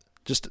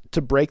 just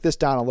to break this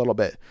down a little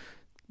bit,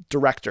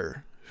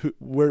 director,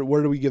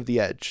 where do we give the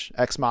edge?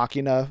 Ex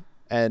Machina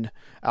and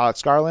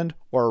Alex Garland,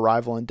 or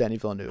Arrival and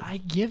Denis Villeneuve? I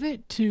give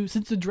it to,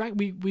 since the direct,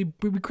 we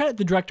credit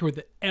the director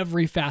with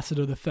every facet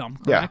of the film,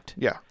 correct?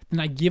 Yeah.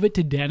 And I give it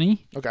to Denis.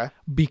 Okay.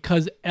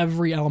 Because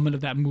every element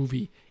of that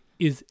movie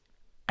is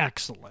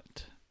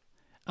excellent.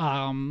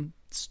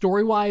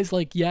 Story-wise,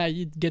 like, yeah,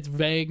 it gets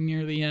vague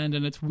near the end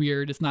and it's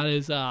weird. It's not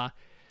as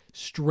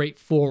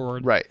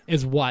straightforward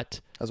as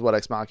what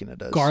Ex Machina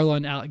does.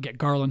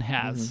 Garland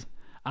has.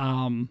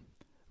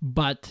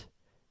 But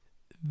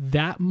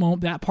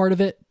that part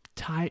of it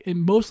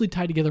mostly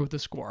tied together with the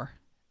score.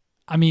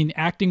 I mean,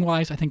 acting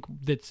wise, I think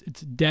it's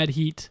dead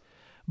heat,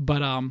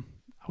 but I'll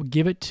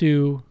give it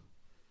to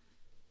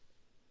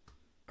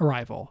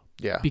Arrival.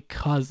 Yeah.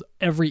 Because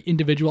every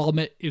individual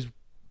element is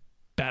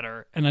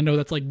better. And I know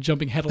that's like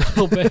jumping ahead a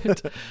little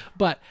bit,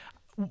 but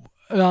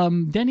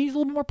Denis is a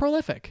little more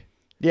prolific.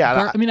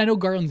 Yeah. I mean, I know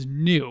Garland's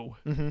new,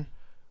 but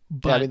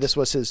yeah, I mean, this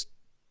was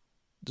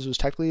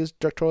technically his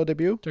directorial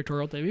debut.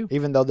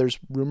 Even though there's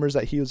rumors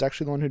that he was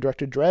actually the one who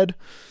directed Dredd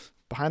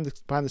behind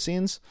the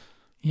scenes.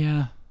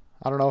 Yeah.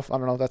 I don't know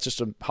if that's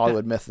just a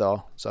Hollywood myth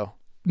though. So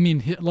I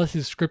mean, unless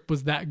his script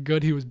was that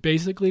good, he was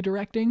basically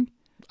directing.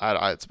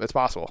 It's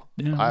possible.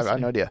 Yeah, I have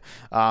no idea.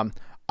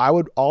 I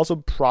would also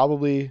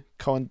probably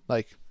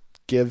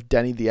give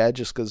Denis the edge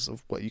just because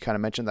of what you kind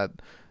of mentioned, that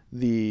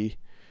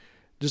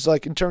just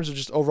like in terms of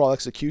just overall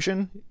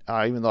execution,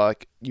 even though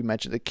like you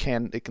mentioned it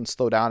can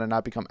slow down and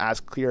not become as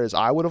clear as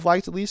I would have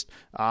liked, at least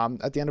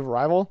at the end of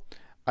Arrival.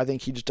 I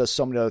think he just does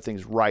so many other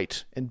things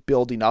right in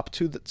building up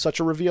to such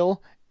a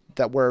reveal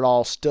that where it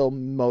all still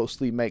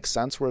mostly makes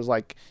sense. Whereas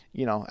like,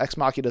 Ex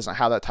Machina doesn't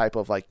have that type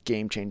of like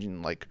game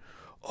changing, like,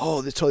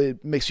 oh, this totally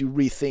makes you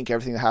rethink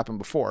everything that happened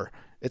before.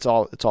 It's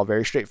all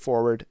very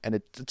straightforward, and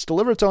it's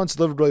delivered its own. It's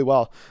delivered really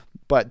well,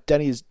 but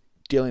Denny's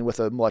dealing with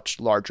a much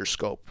larger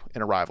scope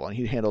in Arrival, and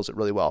he handles it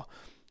really well.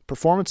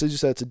 Performance, as you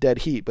said, it's a dead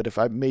heat, but if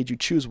I made you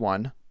choose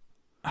one,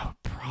 I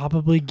would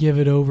probably give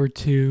it over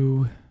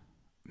to...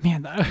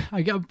 Man,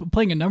 I'm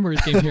playing a numbers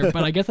game here,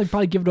 but I guess I'd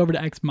probably give it over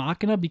to Ex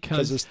Machina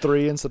because it's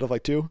 3 instead of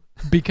like 2.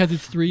 Because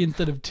it's 3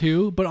 instead of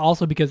 2, but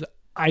also because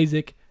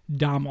Isaac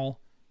Duhamel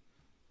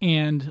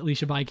and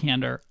Alicia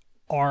Vikander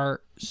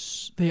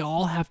they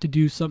all have to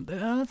do something.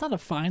 It's not a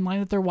fine line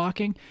that they're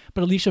walking,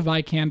 but Alicia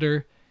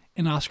Vikander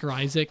and Oscar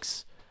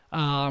Isaac's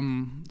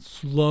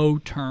slow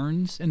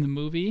turns in the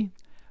movie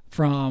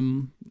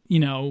from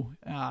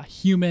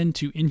human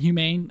to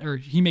inhumane, or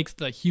he makes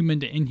the human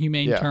to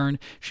inhumane turn.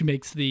 She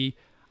makes the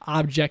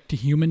object to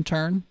human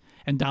turn,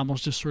 and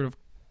Duhamel's just sort of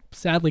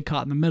sadly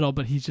caught in the middle,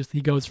 but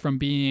he goes from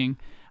being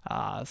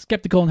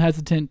skeptical and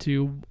hesitant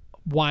to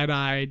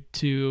wide-eyed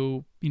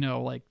to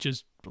like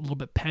just a little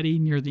bit petty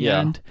near the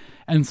end.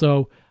 And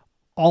so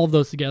all of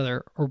those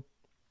together are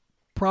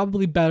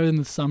probably better than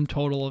the sum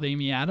total of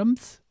Amy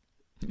Adams,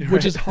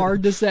 which is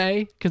hard to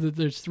say because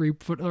there's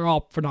they're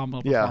all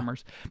phenomenal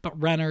performers. But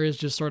Renner is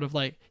just sort of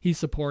like, he's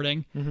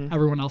supporting.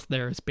 Everyone else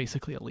there is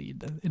basically a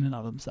lead in and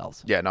of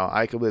themselves. Yeah, no,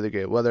 I completely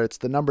agree. Whether it's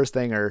the numbers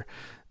thing or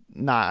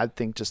not, I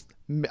think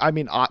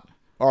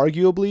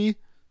arguably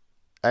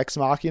Ex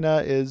Machina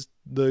is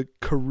the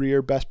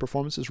career best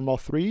performances from all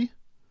 3.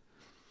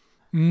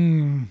 I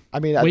mean,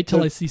 wait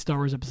till I see Star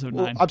Wars Episode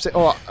 9. I'm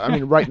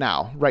saying, right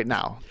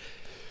now.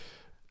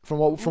 From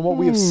what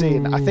we've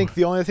seen, I think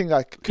the only thing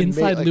that could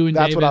Inside make, Llewyn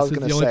that's Davis what I was is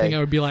going the to only say. thing I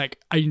would be like,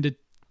 I need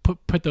to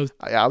put those.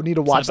 I would need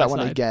to watch that one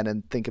side. again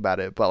and think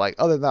about it. But like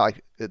other than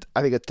that,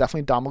 I think it's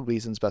definitely Domhnall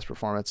Gleeson's best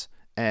performance,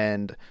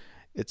 and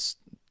it's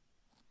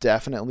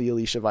definitely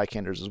Alicia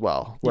Vikander's as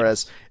well.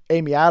 Whereas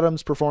Amy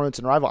Adams' performance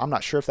in Arrival, I'm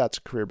not sure if that's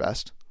a career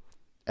best.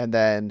 And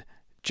then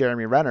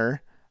Jeremy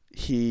Renner,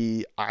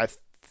 I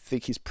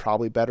think he's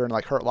probably better in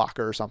like Hurt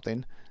Locker or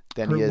something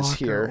than he is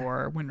here,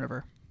 or Wind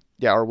River.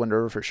 Yeah, or Wind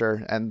River for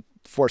sure. And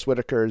Forrest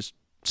Whitaker is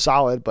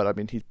solid, but I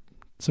mean he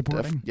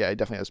supporting. He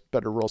definitely has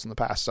better roles in the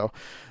past. So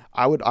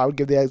I would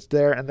give the edge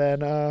there. And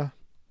then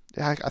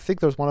I think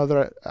there's one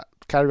other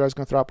category I was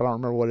going to throw up. I don't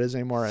remember what it is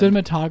anymore.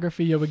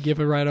 Cinematography, I would give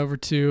it right over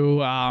to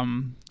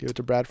give it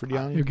to Bradford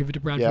Young. I would give it to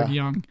Bradford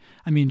Young.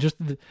 I mean, just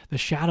the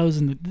shadows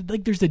and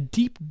there's a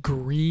deep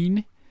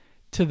green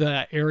to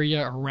the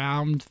area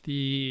around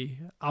the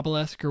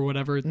obelisk or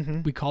whatever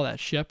we call that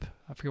ship.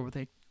 I forget what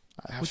they.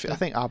 I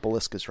think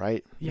obelisk is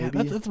right. Yeah,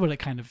 that's what it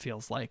kind of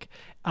feels like.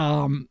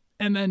 And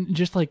then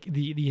just like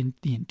the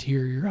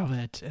interior of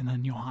it, and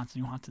then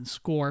Johansson's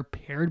score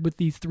paired with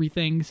these 3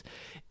 things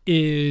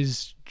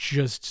is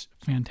just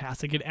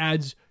fantastic. It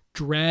adds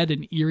dread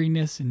and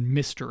eeriness and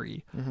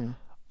mystery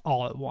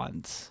all at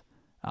once.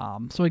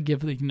 So I'd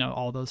give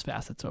all those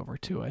facets over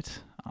to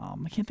it.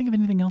 I can't think of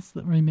anything else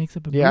that really makes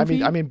up a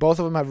movie. I mean, both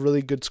of them have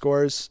really good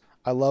scores.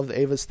 I love the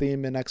Ava's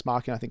theme in Ex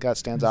Machina. I think that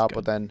stands out. Good.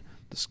 But then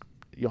the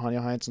Jóhann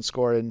Jóhannsson's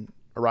score in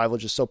Arrival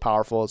is just so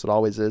powerful, as it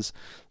always is.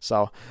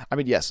 So, I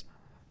mean, yes,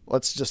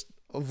 let's just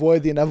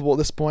avoid the inevitable at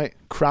this point.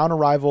 Crown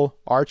Arrival,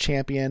 our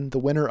champion, the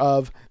winner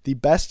of the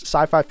best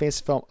sci-fi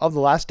fantasy film of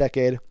the last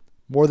decade.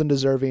 More than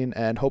deserving,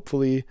 and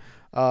hopefully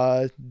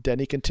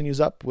Denny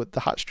continues up with the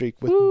hot streak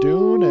with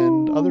Dune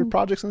and other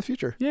projects in the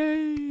future.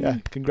 Yay! Yeah,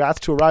 congrats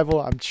to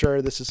Arrival. I'm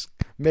sure this is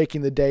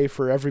making the day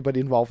for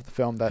everybody involved with the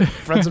film. That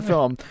Friends of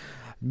Film,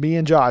 me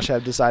and Josh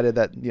have decided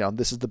that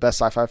this is the best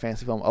sci-fi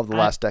fantasy film of the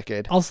last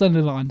decade. I'll send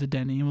it on to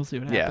Denny and we'll see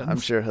what happens. Yeah, I'm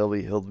sure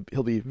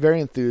he'll be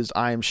very enthused.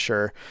 I am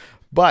sure.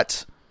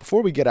 But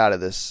before we get out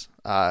of this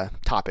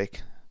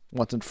topic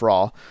once and for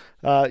all,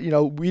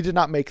 we did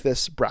not make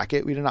this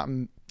bracket. We did not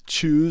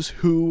choose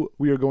who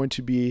we are going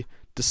to be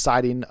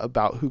deciding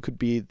about who could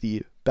be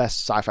the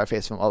best sci-fi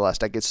fantasy film of the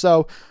last decade.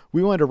 So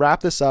we wanted to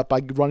wrap this up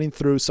by running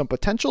through some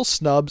potential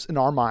snubs in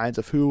our minds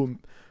of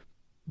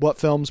what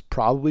films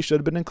probably should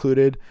have been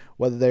included,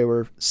 whether they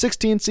were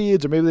 16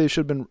 seeds or maybe they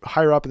should have been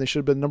higher up and they should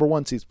have been number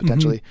 1 seeds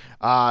potentially.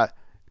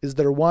 Is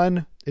there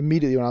one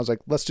immediately when I was like,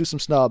 let's do some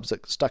snubs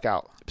that stuck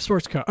out?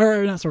 Source Code,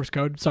 or not Source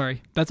Code,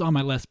 sorry, that's on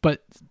my list,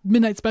 but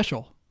Midnight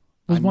Special.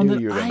 Was one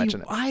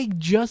that I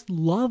just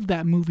love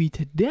that movie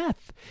to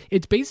death.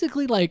 It's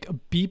basically like a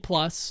B+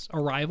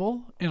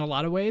 Arrival in a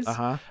lot of ways,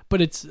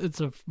 but it's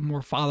a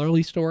more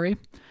fatherly story,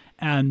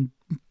 and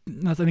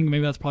I think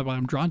maybe that's probably why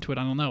I'm drawn to it.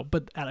 I don't know,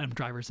 but Adam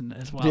Driver's in it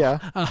as well. Yeah,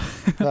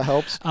 that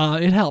helps.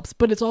 It helps,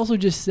 but it's also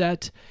just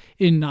set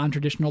in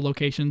non-traditional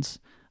locations.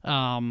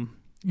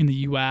 In the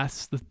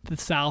U.S., the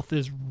South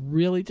is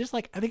really just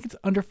like, I think it's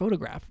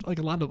under-photographed, like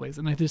a lot of ways.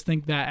 And I just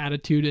think that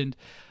attitude and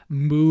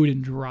mood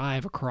and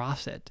drive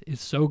across it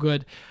is so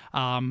good.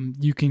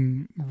 You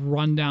can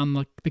run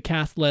down the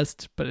cast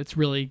list, but it's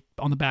really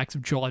on the backs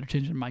of Joel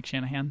Edgerton and Mike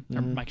Shanahan.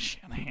 Or Mike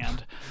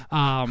Shanahan.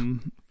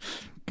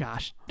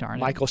 Gosh darn it.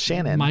 Michael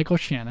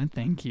Shannon,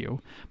 thank you.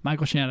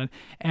 Michael Shannon.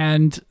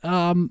 And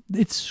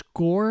its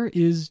score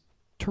is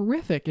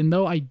terrific. And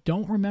though I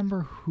don't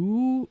remember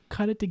who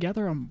cut it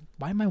together,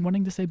 why am I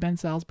wanting to say Ben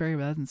Salisbury,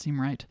 but that doesn't seem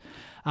right.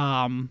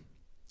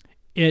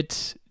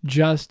 It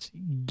just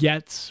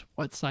gets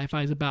what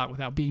sci-fi is about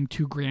without being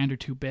too grand or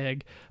too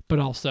big, but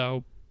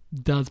also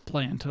does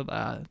play into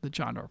the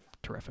genre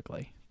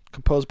terrifically.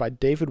 Composed by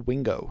David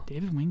Wingo.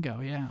 David Wingo,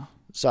 yeah.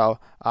 So,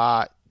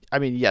 I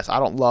mean, yes, I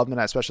don't love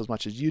Midnight Special as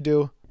much as you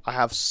do. I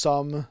have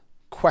some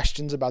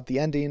questions about the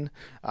ending.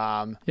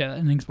 Yeah, the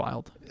ending's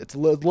wild. It's a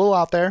little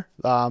out there,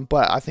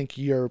 but I think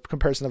your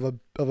comparison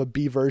of a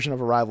B version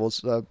of Arrival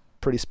is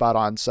pretty spot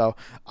on. So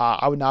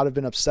I would not have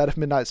been upset if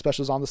Midnight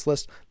Special was on this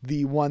list.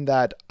 The one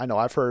that I know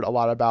I've heard a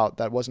lot about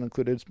that wasn't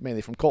included,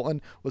 mainly from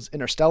Colton, was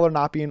Interstellar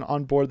not being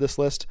on board this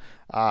list,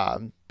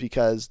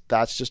 because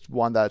that's just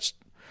one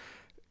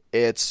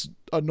it's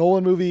a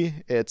Nolan movie.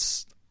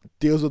 It's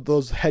deals with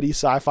those heady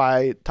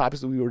sci-fi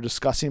topics that we were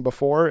discussing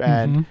before,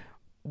 and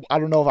I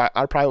don't know if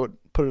I probably would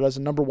put it as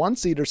a number 1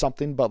 seed or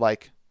something, but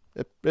like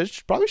it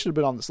probably should have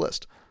been on this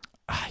list,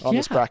 on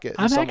this bracket.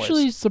 I'm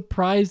actually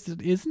surprised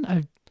it isn't.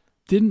 I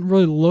didn't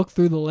really look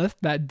through the list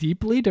that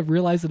deeply to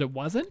realize that it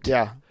wasn't.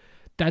 Yeah,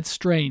 that's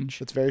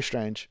strange. It's very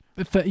strange.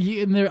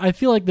 I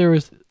feel like there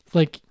was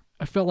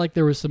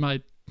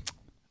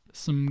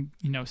some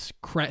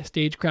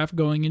stagecraft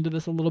going into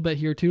this a little bit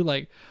here too,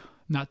 like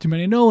not too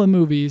many Nolan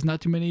movies,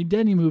 not too many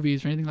Denny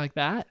movies or anything like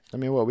that. I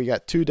mean, we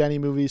got 2 Denny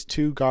movies,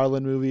 2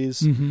 Garland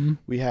movies.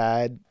 We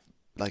had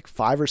like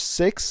 5 or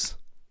 6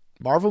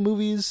 Marvel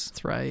movies.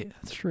 That's right.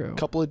 That's true. A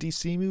couple of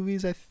DC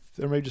movies, or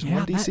maybe just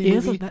one DC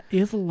movie. That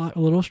is a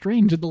little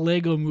strange that the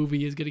Lego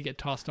movie is going to get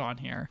tossed on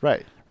here,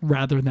 right?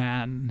 Rather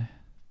than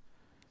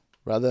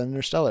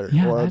Interstellar,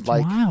 or that's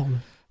wild.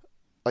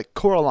 Like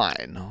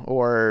Coraline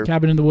or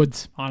Cabin in the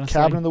Woods. Honestly,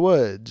 Cabin in the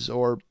Woods,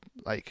 or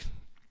like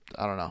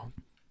I don't know.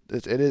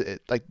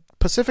 It like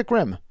Pacific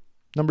Rim,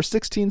 number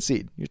 16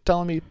 seed. You're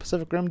telling me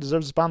Pacific Rim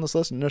deserves a spot on this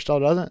list and Interstellar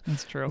doesn't?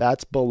 That's true.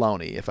 That's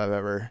baloney if I've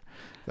ever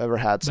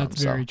had some.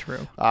 That's very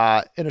true.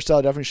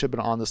 Interstellar definitely should have been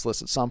on this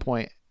list at some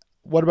point.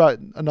 What about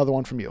another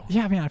one from you?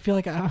 Yeah, man, I feel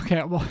like 10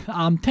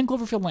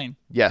 Cloverfield Lane.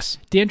 Yes.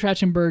 Dan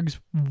Trachtenberg's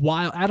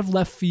wild, out of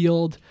left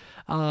field,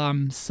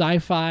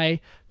 sci-fi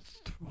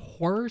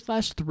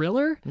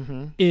horror/thriller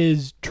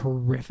is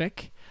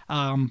terrific.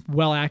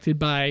 Well acted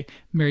by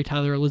Mary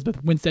Tyler,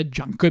 Elizabeth Winstead,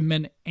 John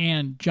Goodman,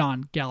 and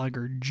John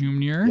Gallagher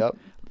Jr. Yep.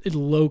 It's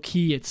low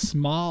key, it's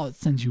small, it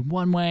sends you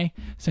one way,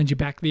 sends you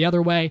back the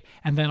other way,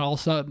 and then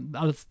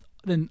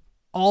then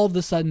all of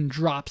a sudden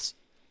drops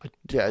a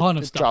ton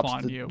of stuff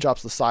on you.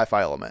 Drops the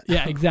sci-fi element.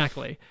 Yeah,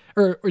 exactly.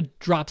 or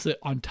drops it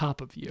on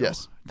top of you.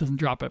 Yes. It doesn't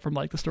drop it from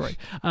like the story.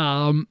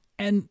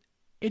 And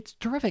it's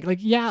terrific.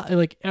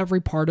 Like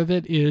every part of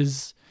it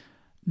is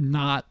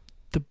not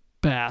the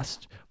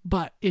best,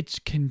 but it's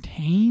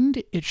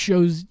contained. It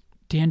shows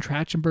Dan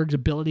Trachtenberg's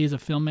ability as a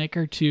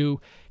filmmaker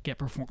to get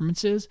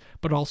performances,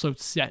 but also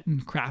set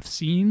and craft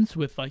scenes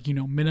with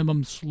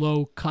minimum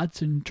slow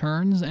cuts and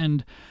turns.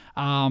 And,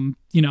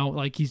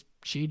 he's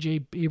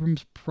J.J.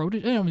 Abrams'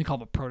 protege. I don't even call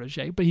him a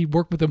protege, but he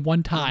worked with him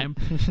one time,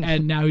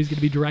 and now he's going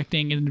to be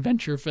directing an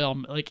adventure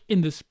film, like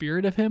in the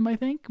spirit of him, I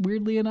think,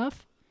 weirdly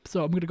enough.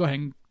 So I'm going to go ahead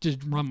and just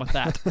run with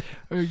that,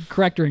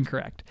 correct or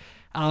incorrect.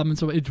 And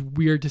so it's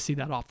weird to see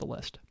that off the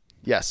list.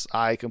 Yes,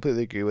 I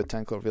completely agree with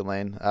 10 Cloverfield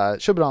Lane.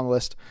 It should be on the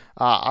list.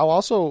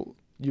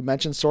 You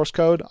mentioned Source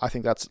Code. I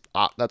think that's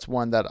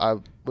one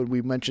that when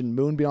we mentioned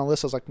Moon being on the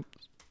list, I was like,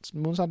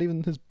 Moon's not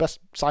even his best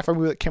sci-fi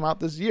movie that came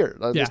out this year,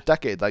 this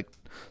decade. Like,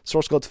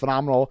 Source Code's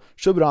phenomenal.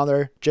 Should be on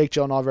there. Jake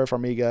Gyllenhaal, Vera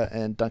Farmiga,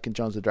 and Duncan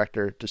Jones, the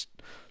director, just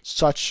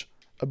such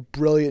a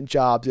brilliant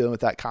job dealing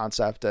with that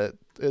concept that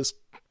is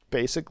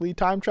basically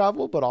time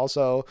travel, but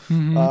also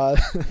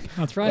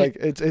that's right.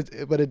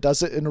 But it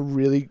does it in a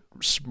really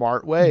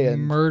smart way.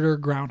 And murder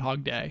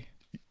Groundhog Day.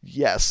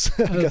 Yes,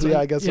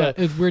 I guess. Yeah,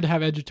 it's weird to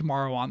have Edge of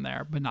Tomorrow on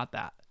there, but not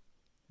that.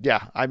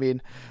 Yeah, I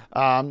mean,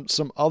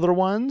 some other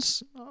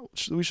ones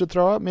we should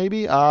throw out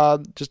maybe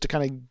just to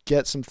kind of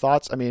get some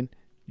thoughts. I mean,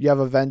 you have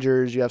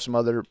Avengers, you have some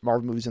other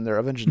Marvel movies in there.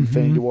 Avengers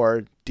Infinity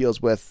War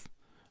deals with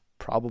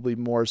probably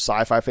more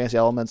sci-fi fantasy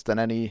elements than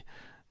any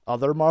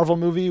other Marvel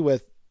movie,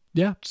 with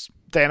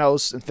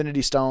Thanos,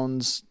 Infinity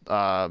Stones,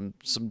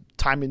 some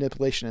time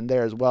manipulation in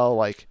there as well.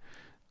 Like,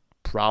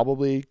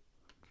 probably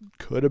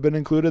could have been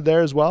included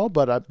there as well,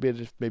 but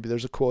maybe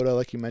there's a quota,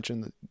 like you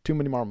mentioned, too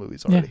many Marvel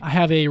movies already. Yeah, I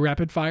have a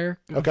rapid fire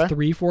of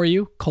 3 for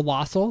you.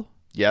 Colossal.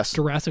 Yes.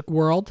 Jurassic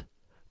World.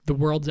 The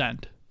World's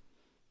End.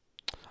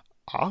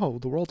 Oh,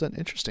 The World's End.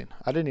 Interesting.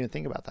 I didn't even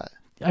think about that.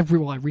 I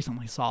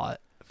recently saw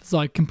it. So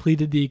I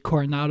completed the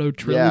Coronado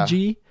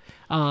trilogy.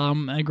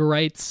 Edgar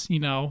Wright's,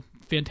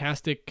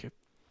 fantastic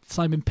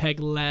Simon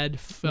Pegg-led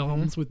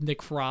films with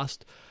Nick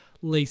Frost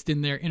laced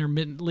in there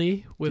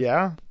intermittently with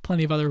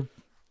plenty of other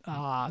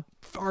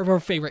our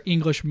favorite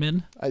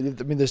Englishmen. I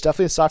mean, there's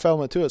definitely a sci-fi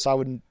element to it, so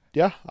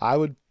I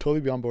would totally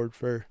be on board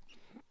for.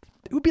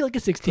 It would be like a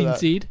 16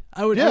 seed.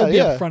 I would be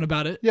upfront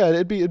about it. Yeah,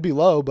 it'd be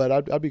low,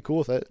 but I'd be cool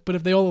with it. But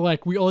if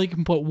we only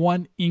can put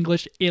one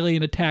English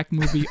alien attack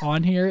movie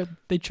on here,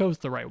 they chose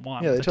the right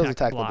one. Yeah, they chose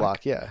Attack the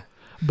Block. Yeah.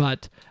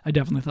 but I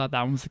definitely thought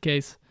that one was the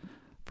case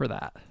for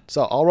that.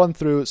 So I'll run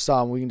through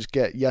some. We can just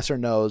get yes or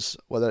no's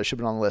whether it should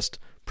be on the list.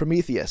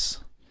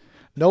 Prometheus.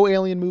 No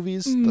Alien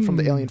movies from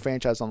the Alien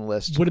franchise on the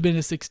list. Would have been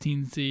a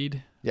 16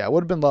 seed. Yeah, it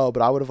would have been low,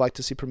 but I would have liked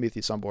to see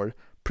Prometheus on board.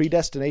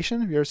 Predestination.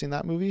 Have you ever seen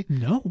that movie?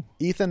 No.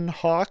 Ethan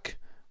Hawke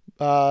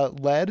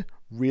led.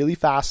 Really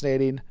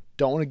fascinating.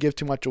 Don't want to give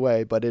too much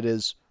away, but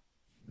it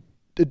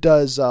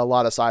does a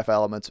lot of sci-fi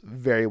elements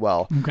very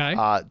well. Okay.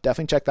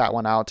 Definitely check that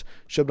one out.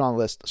 Should have been on the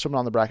list. Should have been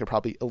on the bracket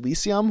probably.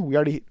 Elysium.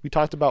 We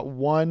talked about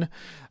one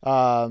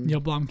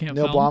Neil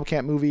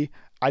Blomkamp movie.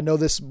 I know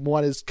this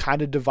one is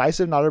kind of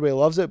divisive. Not everybody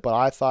loves it, but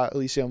I thought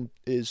Elysium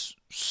is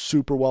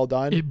super well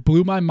done. It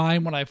blew my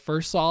mind when I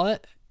first saw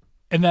it,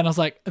 and then I was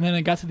like, and then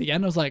I got to the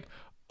end, I was like,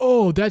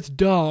 oh, that's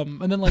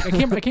dumb. And then like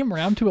I came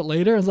around to it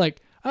later. I was like,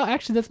 oh,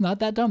 actually, that's not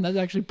that dumb. That's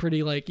actually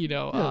pretty like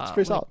it's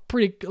pretty solid.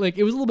 Pretty like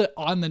it was a little bit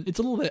it's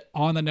a little bit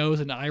on the nose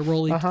and eye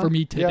rolling for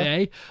me today.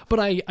 Yeah. But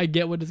I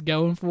get what it's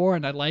going for,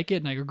 and I like it,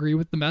 and I agree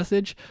with the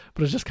message.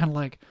 But it's just kind of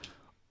like,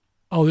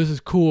 oh, this is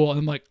cool. And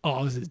I'm like,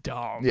 oh, this is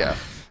dumb. Yeah.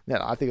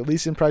 I think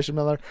Elysium probably should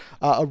have been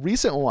there. A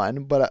recent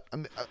one, but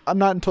I'm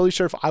not totally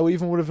sure if I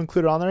even would have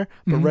included on there,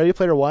 but Ready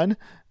Player One.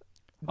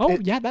 Oh,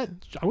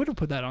 I would have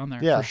put that on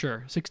there for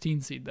sure. 16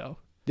 seed, though.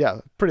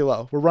 Yeah, pretty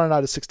low. We're running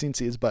out of 16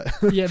 seeds, but...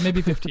 yeah,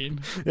 maybe 15.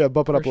 Yeah,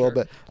 bump it up a little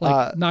bit.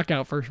 Like,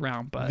 knockout first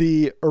round, but...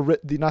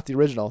 Not the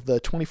original, the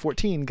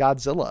 2014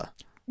 Godzilla.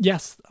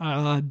 Yes,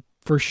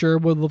 for sure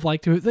would have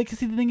liked to... Like,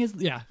 see, the thing is,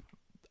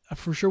 I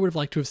for sure would have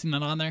liked to have seen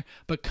that on there,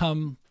 but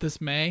come this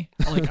May,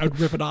 I would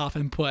rip it off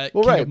and put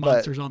King of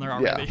Monsters on there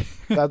already.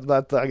 Yeah,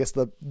 that's I guess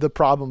the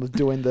problem of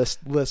doing this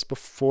list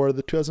before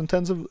the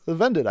 2010s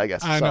have ended, I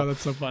guess. I know,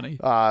 that's so funny.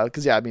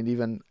 Because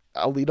even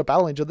Alita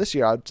Battle Angel this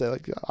year, I'd say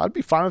like I'd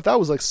be fine if that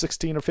was like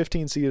 16 or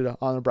 15 seated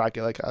on the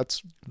bracket. Like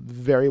that's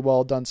very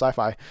well done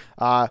sci-fi.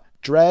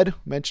 Dread,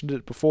 mentioned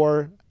it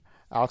before,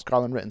 Alex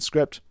Garland written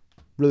script,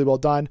 really well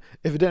done.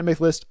 If it didn't make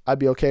the list, I'd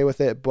be okay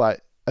with it,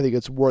 but I think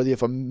it's worthy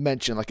of a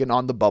mention, like an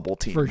on the bubble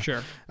team. For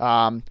sure.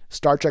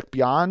 Star Trek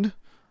Beyond.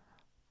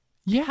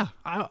 Yeah.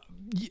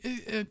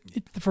 The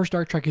first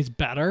Star Trek is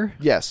better.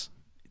 Yes.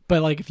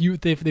 But like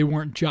if they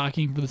weren't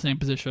jockeying for the same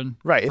position.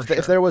 Right.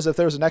 If there was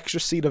an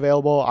extra seat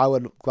available, I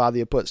would gladly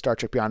have put Star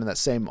Trek Beyond in that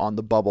same on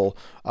the bubble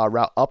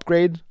route.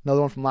 Upgrade,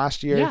 another one from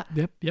last year.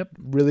 Yeah. Yep.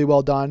 Really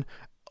well done.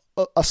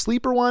 A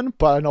sleeper one,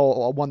 but I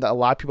know one that a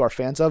lot of people are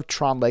fans of,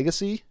 Tron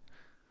Legacy.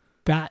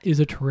 That is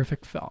a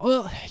terrific film.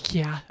 Well,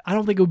 yeah, I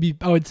don't think it would be.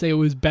 I would say it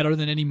was better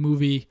than any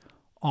movie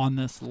on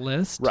this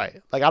list.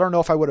 Right. Like I don't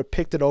know if I would have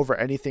picked it over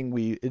anything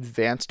we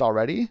advanced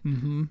already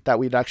that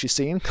we'd actually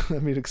seen. I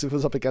mean, because if it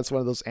was up against one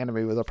of those anime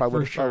movies, I probably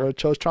would have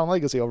chose Tron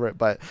Legacy over it.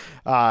 But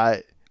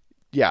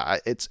yeah,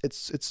 it's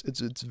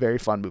a very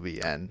fun movie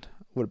and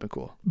would have been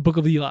cool. Book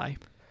of Eli.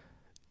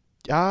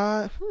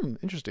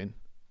 Interesting.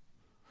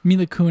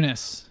 Mila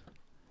Kunis.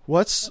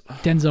 What's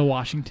Denzel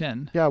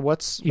Washington? Yeah,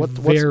 what's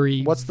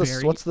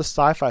the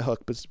sci-fi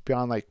hook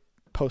beyond like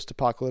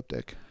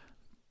post-apocalyptic?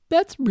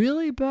 That's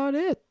really about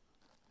it.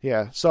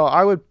 Yeah, so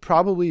I would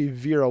probably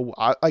veer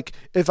like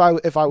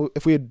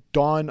if we had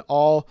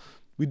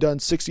we'd done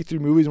 63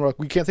 movies and we're like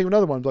we can't think of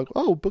another one. Like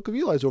Book of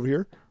Eli's over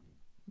here.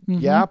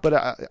 Yeah, but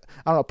I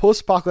don't know.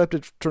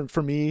 Post-apocalyptic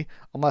for me,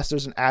 unless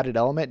there's an added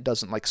element,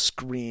 doesn't like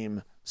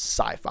scream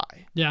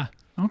sci-fi. Yeah.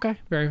 Okay.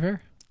 Very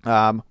fair.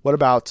 What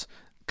about?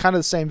 Kind of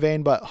the same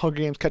vein, but Hunger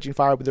Games Catching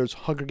Fire, but there's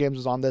Hunger Games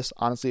was on this.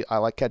 Honestly, I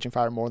like Catching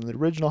Fire more than the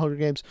original Hunger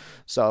Games.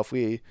 So if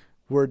we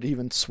were to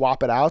even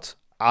swap it out,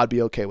 I'd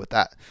be okay with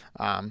that.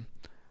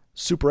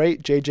 Super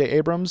 8, J.J.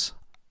 Abrams.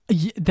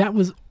 Yeah, that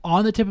was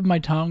on the tip of my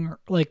tongue,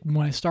 like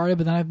when I started,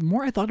 but then the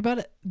more I thought about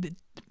it,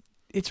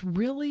 it's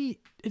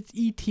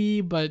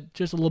E.T., but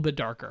just a little bit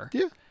darker.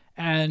 Yeah.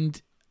 And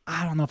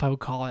I don't know if I would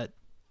call it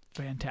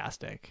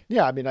fantastic.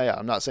 Yeah, I mean,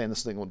 I'm not saying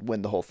this thing would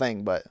win the whole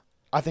thing, but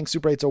I think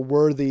Super 8's a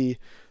worthy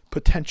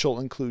potential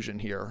inclusion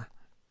here.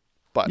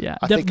 But yeah,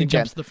 I definitely think, again,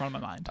 jumps to the front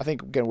of my mind. I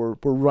think again we're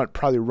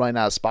probably running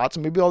out of spots,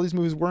 and maybe all these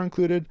movies were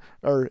included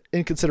or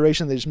in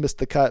consideration. They just missed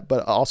the cut.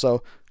 But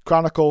also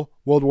Chronicle,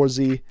 World War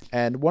Z,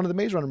 and one of the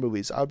Maze Runner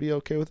movies. I'd be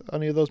okay with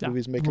any of those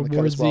movies making the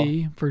cut as well. World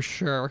War Z for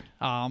sure.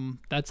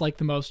 That's like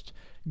the most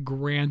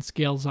grand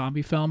scale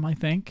zombie film, I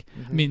think.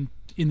 I mean,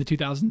 in the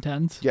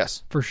 2010s.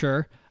 Yes, for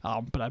sure.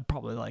 But I'd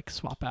probably like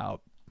swap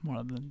out one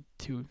of the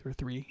 2 or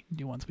 3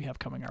 new ones we have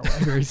coming our way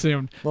very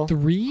soon. Well,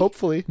 3,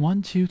 hopefully.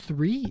 1, 2,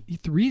 3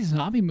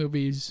 zombie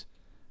movies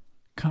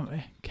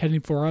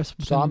heading for us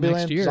within the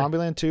next year.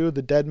 Zombieland 2,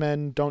 The Dead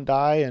Men Don't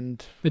Die,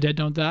 and The Dead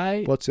Don't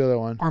Die. What's the other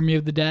one? Army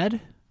of the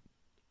Dead.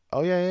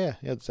 Oh yeah.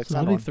 The Zack Snyder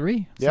Zombie one.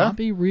 3. Yeah.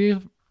 Zombie Re.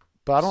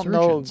 But I don't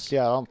know.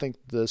 Yeah, I don't think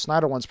the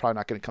Snyder one's probably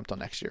not going to come till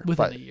next year.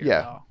 Within a year.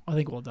 Yeah, though. I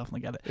think we'll definitely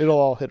get it. It'll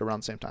all hit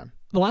around the same time.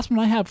 The last one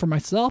I have for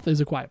myself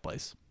is A Quiet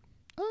Place.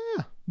 Oh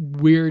yeah.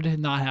 Weird to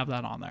not have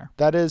that on there.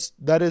 That is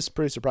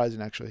pretty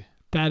surprising, actually.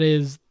 That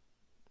is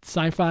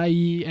sci-fi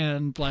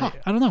and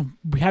like I don't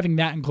know, having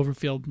that in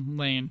Cloverfield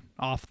Lane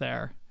off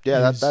there.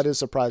 Yeah, that is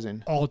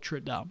surprising. Ultra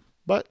dumb.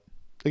 But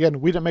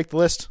again, we didn't make the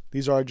list.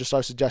 These are just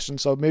our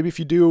suggestions. So maybe if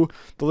you do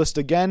the list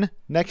again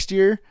next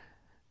year,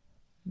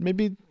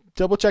 maybe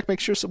double check, make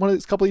sure one of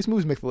these couple of these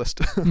movies make the list.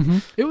 Mm-hmm.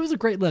 It was a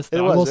great list,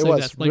 though. It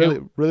was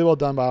really well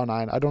done by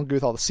IO9. I don't agree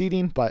with all the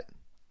seating, but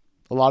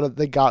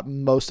they got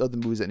most of the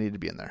movies that needed to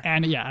be in there.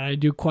 And I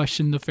do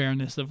question the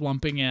fairness of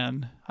lumping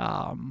in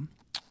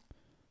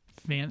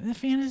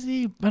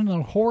fantasy, I don't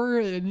know, horror,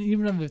 and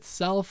even of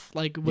itself,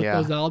 like with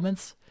those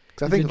elements.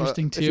 I think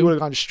interesting too. If you would have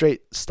gone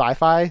straight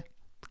sci-fi,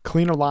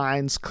 cleaner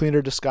lines,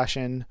 cleaner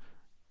discussion,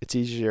 it's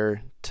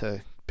easier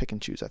to pick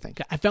and choose, I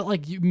think. I felt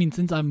like,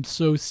 since I'm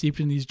so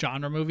steeped in these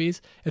genre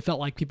movies, it felt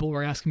like people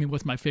were asking me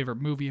what's my favorite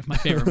movie of my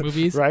favorite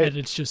movies, right? And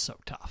it's just so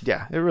tough.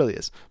 Yeah, it really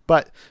is.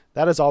 But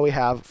that is all we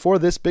have for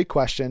this big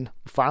question.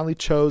 We finally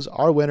chose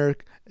our winner.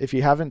 If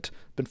you haven't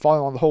been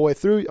following along the whole way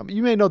through,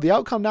 you may know the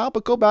outcome now,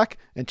 but go back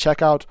and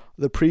check out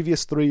the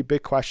previous 3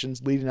 big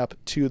questions leading up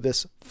to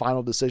this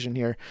final decision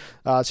here.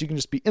 So you can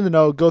just be in the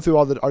know, go through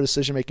our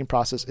decision-making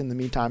process in the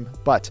meantime.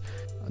 But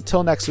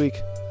until next week,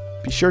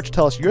 be sure to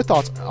tell us your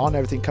thoughts on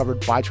everything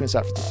covered by Twin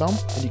Sat for the film,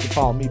 and you can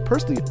follow me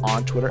personally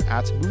on Twitter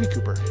at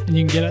MovieCooper. And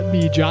you can get at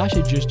me, Josh,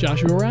 at just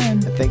Joshua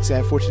Ryan. And thanks,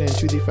 Sam, for tuning in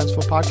to the Friends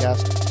Film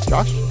Podcast.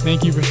 Josh?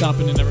 Thank you for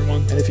stopping in,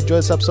 everyone. And if you enjoyed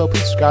this episode,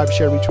 please subscribe,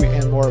 share,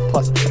 retweet, and more.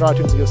 Plus, head to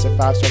iTunes and give us a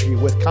 5-star review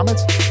with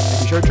comments.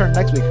 And be sure to turn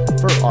next week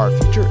for our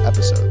future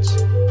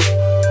episodes.